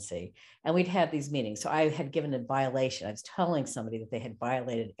Pollution Agency, and we'd have these meetings. So I had given a violation. I was telling somebody that they had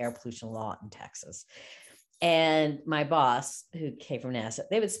violated air pollution law in Texas. And my boss, who came from NASA,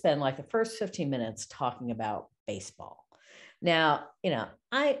 they would spend like the first 15 minutes talking about baseball. Now,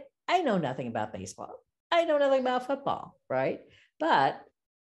 I know nothing about baseball. I know nothing about football, right? But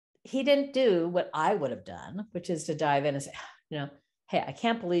he didn't do what I would have done, which is to dive in and say, hey, I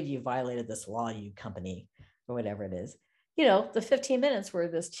can't believe you violated this law, you company, or whatever it is. The 15 minutes were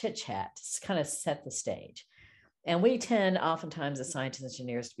this chit chat to kind of set the stage. And we tend oftentimes as scientists and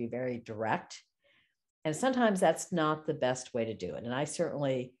engineers to be very direct. And sometimes that's not the best way to do it. And I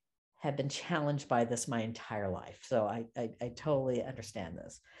certainly have been challenged by this my entire life. So I totally understand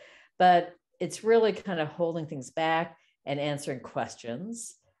this. But it's really kind of holding things back and answering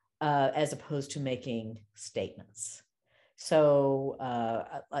questions as opposed to making statements. So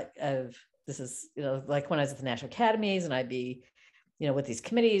this is, like when I was at the National Academies and I'd be, with these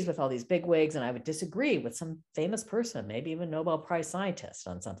committees, with all these bigwigs, and I would disagree with some famous person, maybe even Nobel Prize scientist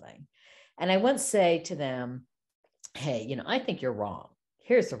on something. And I wouldn't say to them, hey, I think you're wrong.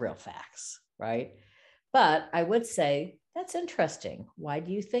 Here's the real facts, right? But I would say, that's interesting. Why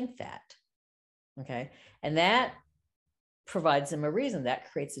do you think that? Okay. And that provides them a reason.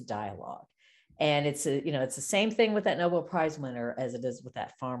 That creates a dialogue. And it's the same thing with that Nobel Prize winner as it is with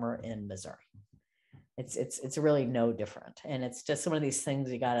that farmer in Missouri. It's really no different. And it's just some of these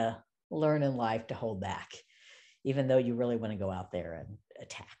things you got to learn in life to hold back, even though you really want to go out there and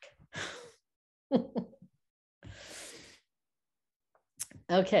attack.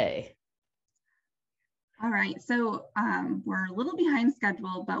 Okay. All right, so we're a little behind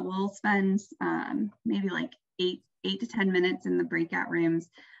schedule, but we'll spend maybe like eight to 10 minutes in the breakout rooms.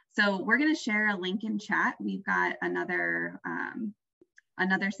 So we're going to share a link in chat. We've got another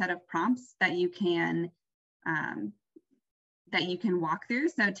set of prompts that you can that you can walk through.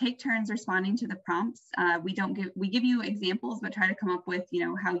 So take turns responding to the prompts. We give you examples, but try to come up with,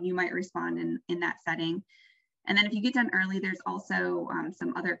 how you might respond in that setting. And then if you get done early, there's also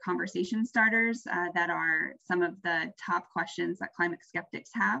some other conversation starters that are some of the top questions that climate skeptics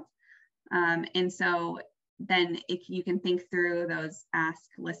have. And so then if you can think through those ask,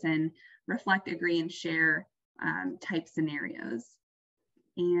 listen, reflect, agree, and share type scenarios.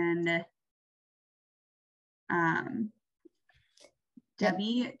 And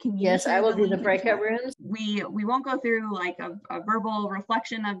Debbie, can you? Yes, I will do the breakout rooms. We won't go through like a verbal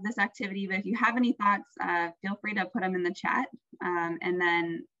reflection of this activity, but if you have any thoughts, feel free to put them in the chat. And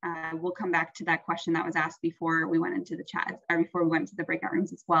then we'll come back to that question that was asked before we went into the chat, or before we went to the breakout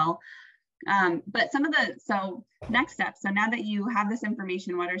rooms as well. But so next steps. So now that you have this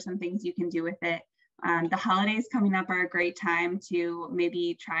information, what are some things you can do with it? The holidays coming up are a great time to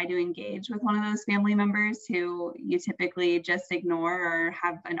maybe try to engage with one of those family members who you typically just ignore or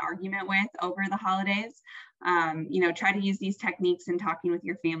have an argument with over the holidays. Try to use these techniques in talking with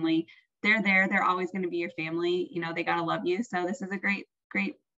your family. They're there, they're always going to be your family. They got to love you. So this is a great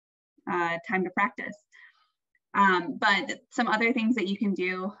time to practice. But some other things that you can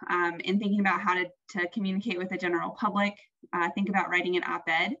do in thinking about how to communicate with the general public, think about writing an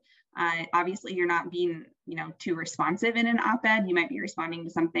op-ed. Obviously, you're not being, too responsive in an op-ed. You might be responding to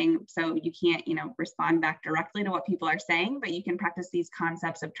something, so you can't, respond back directly to what people are saying, but you can practice these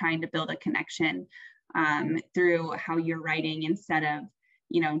concepts of trying to build a connection through how you're writing instead of,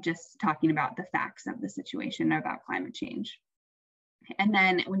 just talking about the facts of the situation or about climate change. And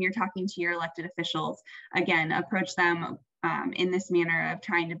then when you're talking to your elected officials, again, approach them in this manner of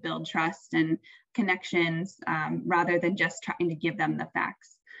trying to build trust and connections rather than just trying to give them the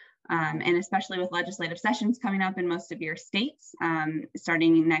facts. And especially with legislative sessions coming up in most of your states,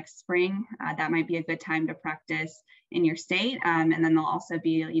 starting next spring, that might be a good time to practice in your state. And then there'll also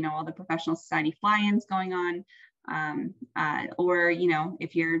be, all the professional society fly-ins going on. Or,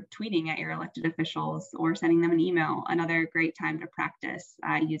 if you're tweeting at your elected officials or sending them an email, another great time to practice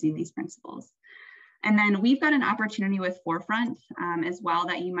using these principles. And then we've got an opportunity with Forefront as well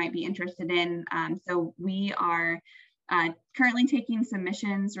that you might be interested in. So we are currently taking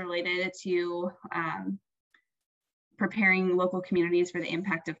submissions related to preparing local communities for the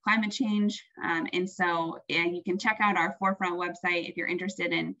impact of climate change. And so you can check out our Forefront website if you're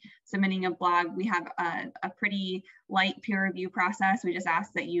interested in submitting a blog. We have a pretty light peer review process. We just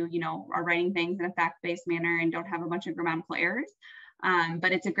ask that you are writing things in a fact-based manner and don't have a bunch of grammatical errors.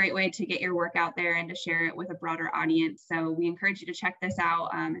 But it's a great way to get your work out there and to share it with a broader audience. So we encourage you to check this out,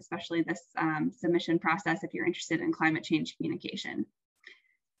 especially this submission process if you're interested in climate change communication.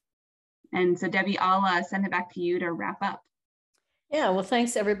 And so Debbie, I'll send it back to you to wrap up. Yeah, well,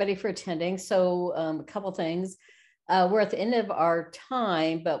 thanks everybody for attending. So a couple things. We're at the end of our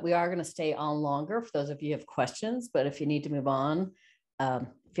time, but we are going to stay on longer for those of you who have questions. But if you need to move on,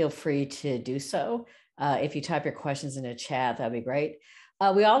 feel free to do so. If you type your questions in the chat, that'd be great.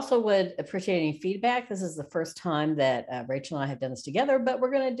 We also would appreciate any feedback. This is the first time that Rachel and I have done this together, but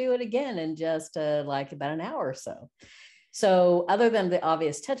we're going to do it again in just like about an hour or so. So other than the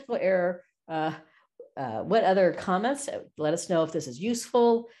obvious technical error, what other comments? Let us know if this is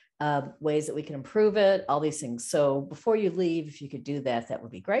useful, ways that we can improve it, all these things. So before you leave, if you could do that, that would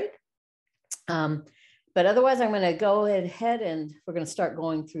be great. But otherwise, I'm going to go ahead and we're going to start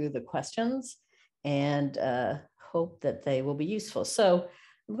going through the questions and hope that they will be useful. So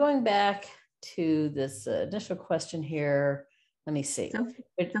I'm going back to this initial question here. Let me see. So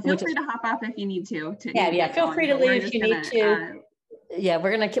feel free to hop off if you need to. Feel free to leave if you need to. Yeah,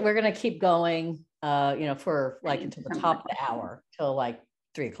 we're gonna keep going. For like until the top of the hour, till like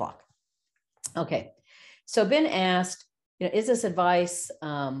 3 o'clock. Okay. So Ben asked, is this advice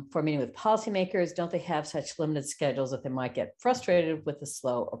for meeting with policymakers? Don't they have such limited schedules that they might get frustrated with the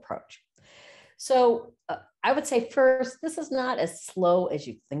slow approach? So I would say first, this is not as slow as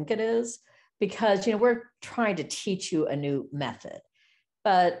you think it is, because we're trying to teach you a new method,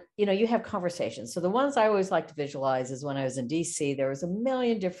 but you have conversations. So the ones I always like to visualize is when I was in DC, there was a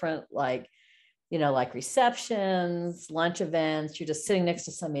million different like receptions, lunch events. You're just sitting next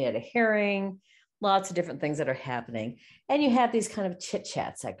to somebody at a hearing, lots of different things that are happening, and you have these kind of chit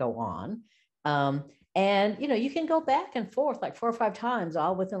chats that go on. And you can go back and forth like 4 or 5 times,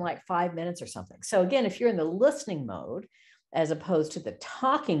 all within like 5 minutes or something. So again, if you're in the listening mode as opposed to the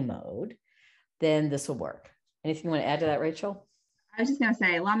talking mode, then this will work. Anything you want to add to that, Rachel? I was just going to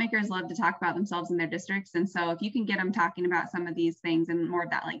say, lawmakers love to talk about themselves in their districts. And so if you can get them talking about some of these things in more of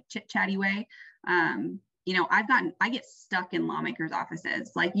that like chit-chatty way, I get stuck in lawmakers'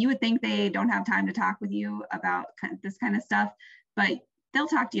 offices. Like, you would think they don't have time to talk with you about this kind of stuff, but they'll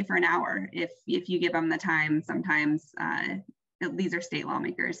talk to you for an hour if you give them the time. Sometimes these are state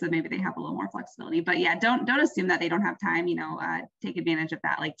lawmakers, so maybe they have a little more flexibility. But yeah, don't assume that they don't have time. Take advantage of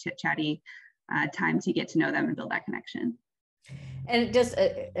that, like chit-chatty time to get to know them and build that connection. And just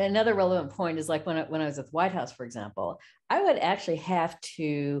another relevant point is, like when I was at the White House, for example, I would actually have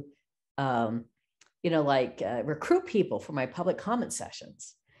to, recruit people for my public comment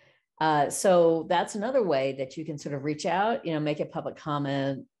sessions. So that's another way that you can sort of reach out, make a public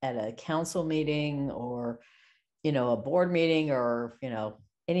comment at a council meeting or, a board meeting or,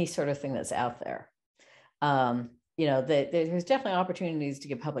 any sort of thing that's out there. There's definitely opportunities to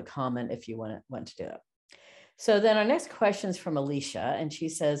give public comment if you want to do it. So then our next question is from Alicia, and she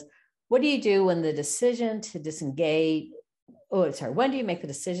says, what do you do when the decision to disengage, when do you make the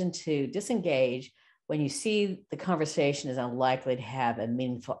decision to disengage when you see the conversation is unlikely to have a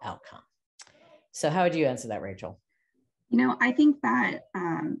meaningful outcome? So how would you answer that, Rachel? I think that,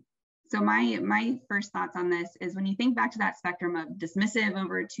 so my first thoughts on this is, when you think back to that spectrum of dismissive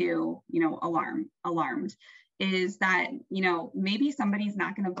over to, alarmed, is that, maybe somebody's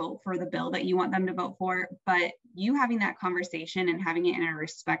not going to vote for the bill that you want them to vote for, but you having that conversation and having it in a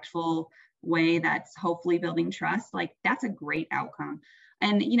respectful way that's hopefully building trust, like, that's a great outcome.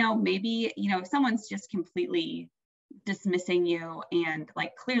 And, maybe, if someone's just completely dismissing you and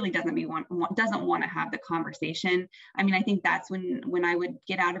like clearly doesn't want to have the conversation, I mean, I think that's when I would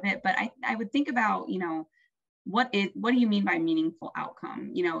get out of it. But I would think about, what do you mean by meaningful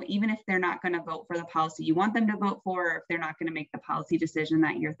outcome? Even if they're not going to vote for the policy you want them to vote for, or if they're not going to make the policy decision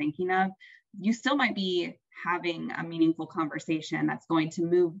that you're thinking of, you still might be having a meaningful conversation that's going to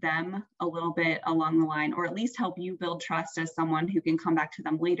move them a little bit along the line, or at least help you build trust as someone who can come back to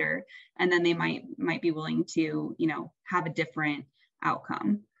them later. And then they might be willing to, have a different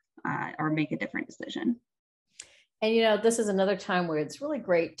outcome or make a different decision. And, this is another time where it's really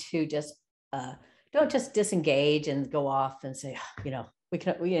great to just, don't just disengage and go off and say, we're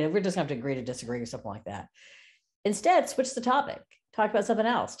just gonna have to agree to disagree or something like that. Instead, switch the topic, talk about something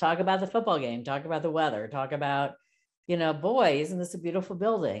else, talk about the football game, talk about the weather, talk about, boy, isn't this a beautiful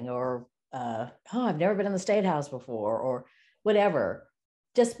building? Or, I've never been in the State House before, or whatever.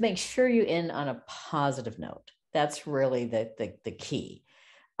 Just make sure you end on a positive note. That's really the key.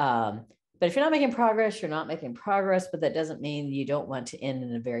 But if you're not making progress, you're not making progress, but that doesn't mean you don't want to end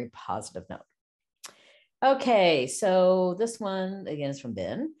in a very positive note. Okay, so this one again is from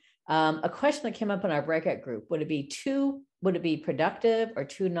Ben. A question that came up in our breakout group: would it be productive or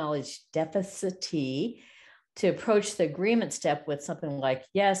too knowledge deficity to approach the agreement step with something like,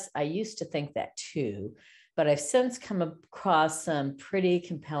 yes, I used to think that too, but I've since come across some pretty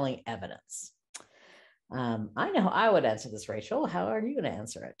compelling evidence? I know how I would answer this, Rachel. How are you going to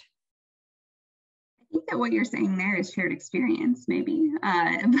answer it? I think that what you're saying there is shared experience, maybe,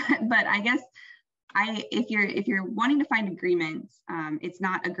 but I guess if you're wanting to find agreement, it's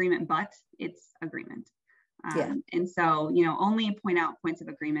not agreement, but it's agreement. Yeah. And so, only point out points of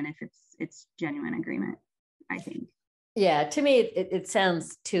agreement if it's genuine agreement, I think. Yeah, to me, it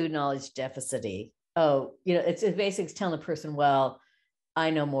sounds too knowledge deficity. Oh, it's basically telling the person, well,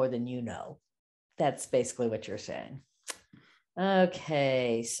 I know more than you know. That's basically what you're saying.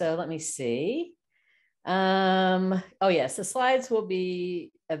 Okay, so let me see. Oh yes, the slides will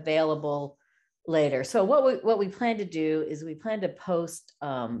be available later. So what we plan to do is we plan to post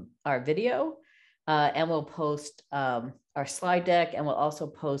our video, and we'll post our slide deck, and we'll also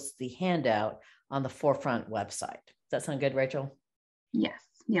post the handout on the Forefront website. Does that sound good, Rachel? Yes.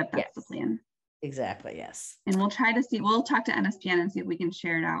 Yep. That's the plan. Exactly. Yes. And we'll talk to NSPN and see if we can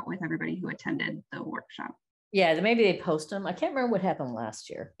share it out with everybody who attended the workshop. Yeah, maybe they post them. I can't remember what happened last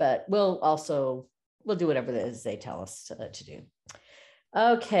year, but we'll do whatever it is they tell us to do.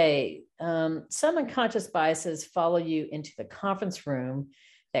 Okay, some unconscious biases follow you into the conference room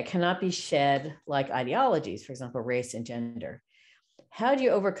that cannot be shed, like ideologies, for example, race and gender. How do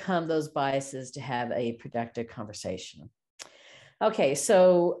you overcome those biases to have a productive conversation? Okay,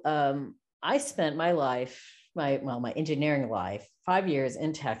 so I spent my life, my engineering life, 5 years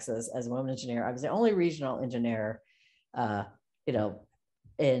in Texas as a woman engineer. I was the only regional engineer,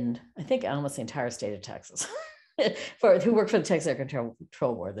 in I think almost the entire state of Texas. Who worked for the Texas Air Control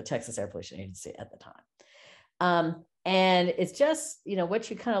Board, the Texas Air Pollution Agency at the time. And it's just, what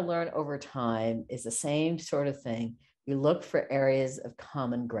you kind of learn over time is the same sort of thing. You look for areas of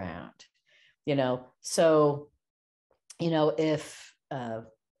common ground, so, if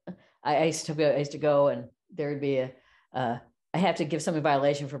I used to go and there would be I have to give somebody a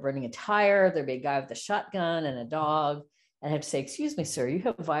violation for burning a tire. There'd be a guy with a shotgun and a dog. And I have to say, excuse me, sir, you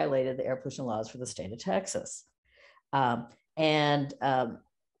have violated the air pollution laws for the state of Texas. You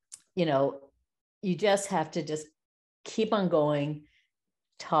know, you just have to just keep on going,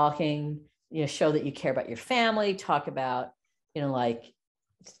 talking, you know, show that you care about your family, talk about, you know, like,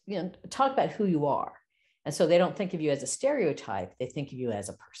 you know, talk about who you are. And so they don't think of you as a stereotype, they think of you as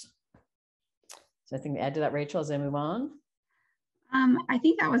a person. So anything to add to that, Rachel, as I move on? I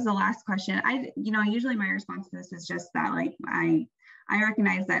think that was the last question. Usually my response to this is just that, like, I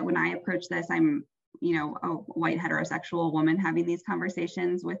recognize that when I approach this, I'm, you know, a white heterosexual woman having these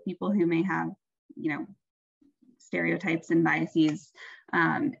conversations with people who may have, you know, stereotypes and biases.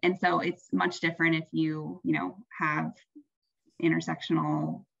 And so it's much different if you know, have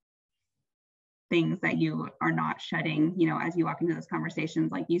intersectional things that you are not shedding, you know, as you walk into those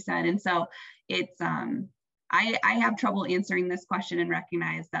conversations, like you said. And so it's, I have trouble answering this question and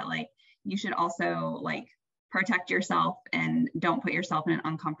recognize that, like, you should also, like, protect yourself and don't put yourself in an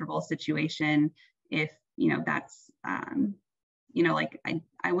uncomfortable situation if, you know, that's, you know, like,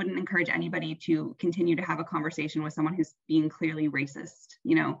 I wouldn't encourage anybody to continue to have a conversation with someone who's being clearly racist.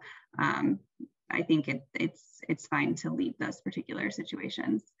 You know, I think it's fine to leave those particular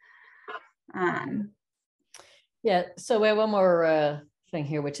situations. Yeah, so we have one more thing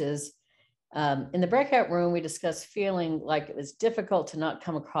here, which is, in the breakout room, we discussed feeling like it was difficult to not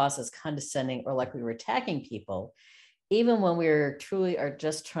come across as condescending or like we were attacking people, even when we are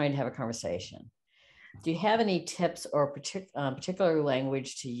just trying to have a conversation. Do you have any tips or particular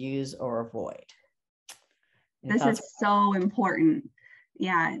language to use or avoid? This is so important.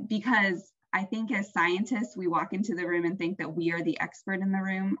 Yeah, because I think as scientists, we walk into the room and think that we are the expert in the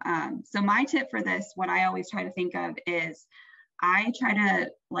room. So my tip for this, what I always try to think of is, I try to,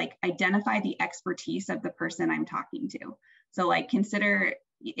 like, identify the expertise of the person I'm talking to. So, like, consider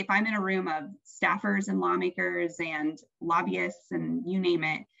if I'm in a room of staffers and lawmakers and lobbyists and you name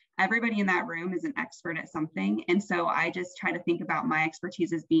it, everybody in that room is an expert at something. And so I just try to think about my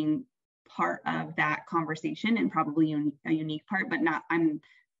expertise as being part of that conversation, and probably a unique part, but not, you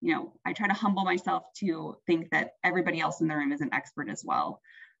know, I try to humble myself to think that everybody else in the room is an expert as well.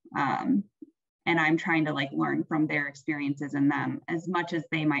 And I'm trying to, like, learn from their experiences and them as much as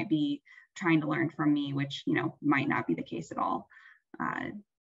they might be trying to learn from me, which, you know, might not be the case at all.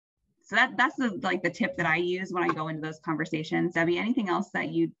 So that's the tip that I use when I go into those conversations. Debbie, anything else that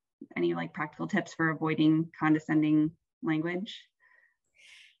any like practical tips for avoiding condescending language?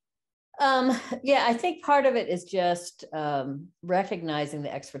 Yeah, I think part of it is just recognizing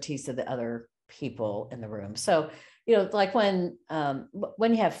the expertise of the other people in the room. So, you know, like when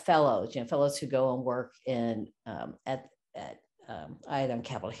you have fellows, you know, fellows who go and work in at either on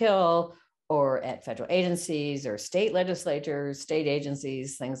Capitol Hill or at federal agencies or state legislatures, state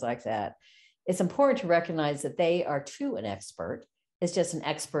agencies, things like that. It's important to recognize that they are too an expert. It's just an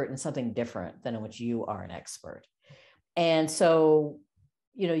expert in something different than in which you are an expert. And so,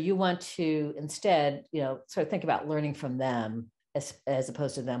 you know, you want to instead, you know, sort of think about learning from them as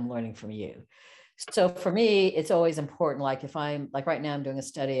opposed to them learning from you. So for me, it's always important, like if I'm, like right now I'm doing a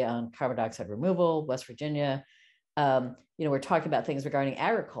study on carbon dioxide removal, West Virginia, you know, we're talking about things regarding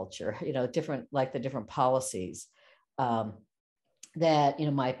agriculture, you know, the different policies that, you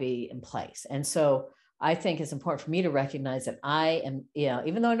know, might be in place. And so I think it's important for me to recognize that I am, you know,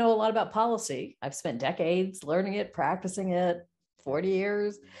 even though I know a lot about policy, I've spent decades learning it, practicing it, 40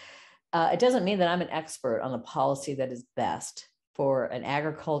 years. It doesn't mean that I'm an expert on the policy that is best for an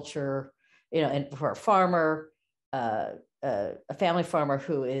agriculture, you know, and for a farmer, a family farmer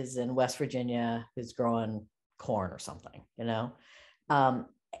who is in West Virginia, who's growing corn or something, you know,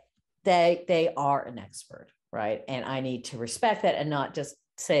 they are an expert, right? And I need to respect that and not just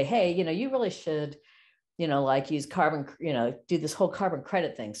say, hey, you know, you really should, you know, like use carbon, you know, do this whole carbon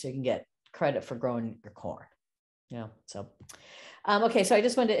credit thing so you can get credit for growing your corn, you know, so. Okay, so I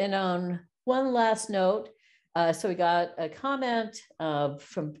just wanted to end on one last note. So we got a comment about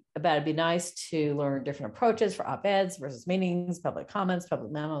it'd be nice to learn different approaches for op-eds versus meetings, public comments,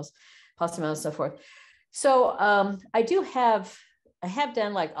 public memos, policy memos, so forth. So I have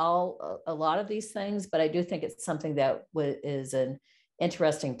done like a lot of these things, but I do think it's something that is an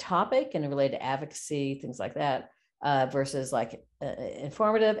interesting topic and related to advocacy, things like that, versus like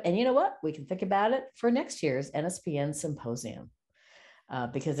informative. And you know what? We can think about it for next year's NSPN Symposium.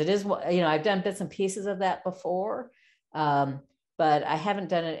 Because it is, you know, I've done bits and pieces of that before, but I haven't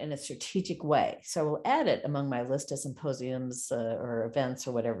done it in a strategic way. So we'll add it among my list of symposiums or events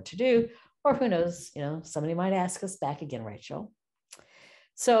or whatever to do, or who knows, you know, somebody might ask us back again, Rachel.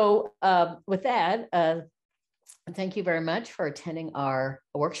 So with that, And thank you very much for attending our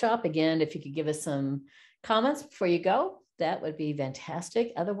workshop. Again, if you could give us some comments before you go, that would be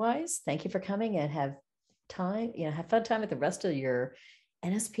fantastic. Otherwise, thank you for coming and have fun time at the rest of your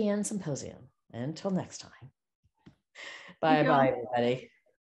NSPN symposium. Until next time. Bye-bye, everybody.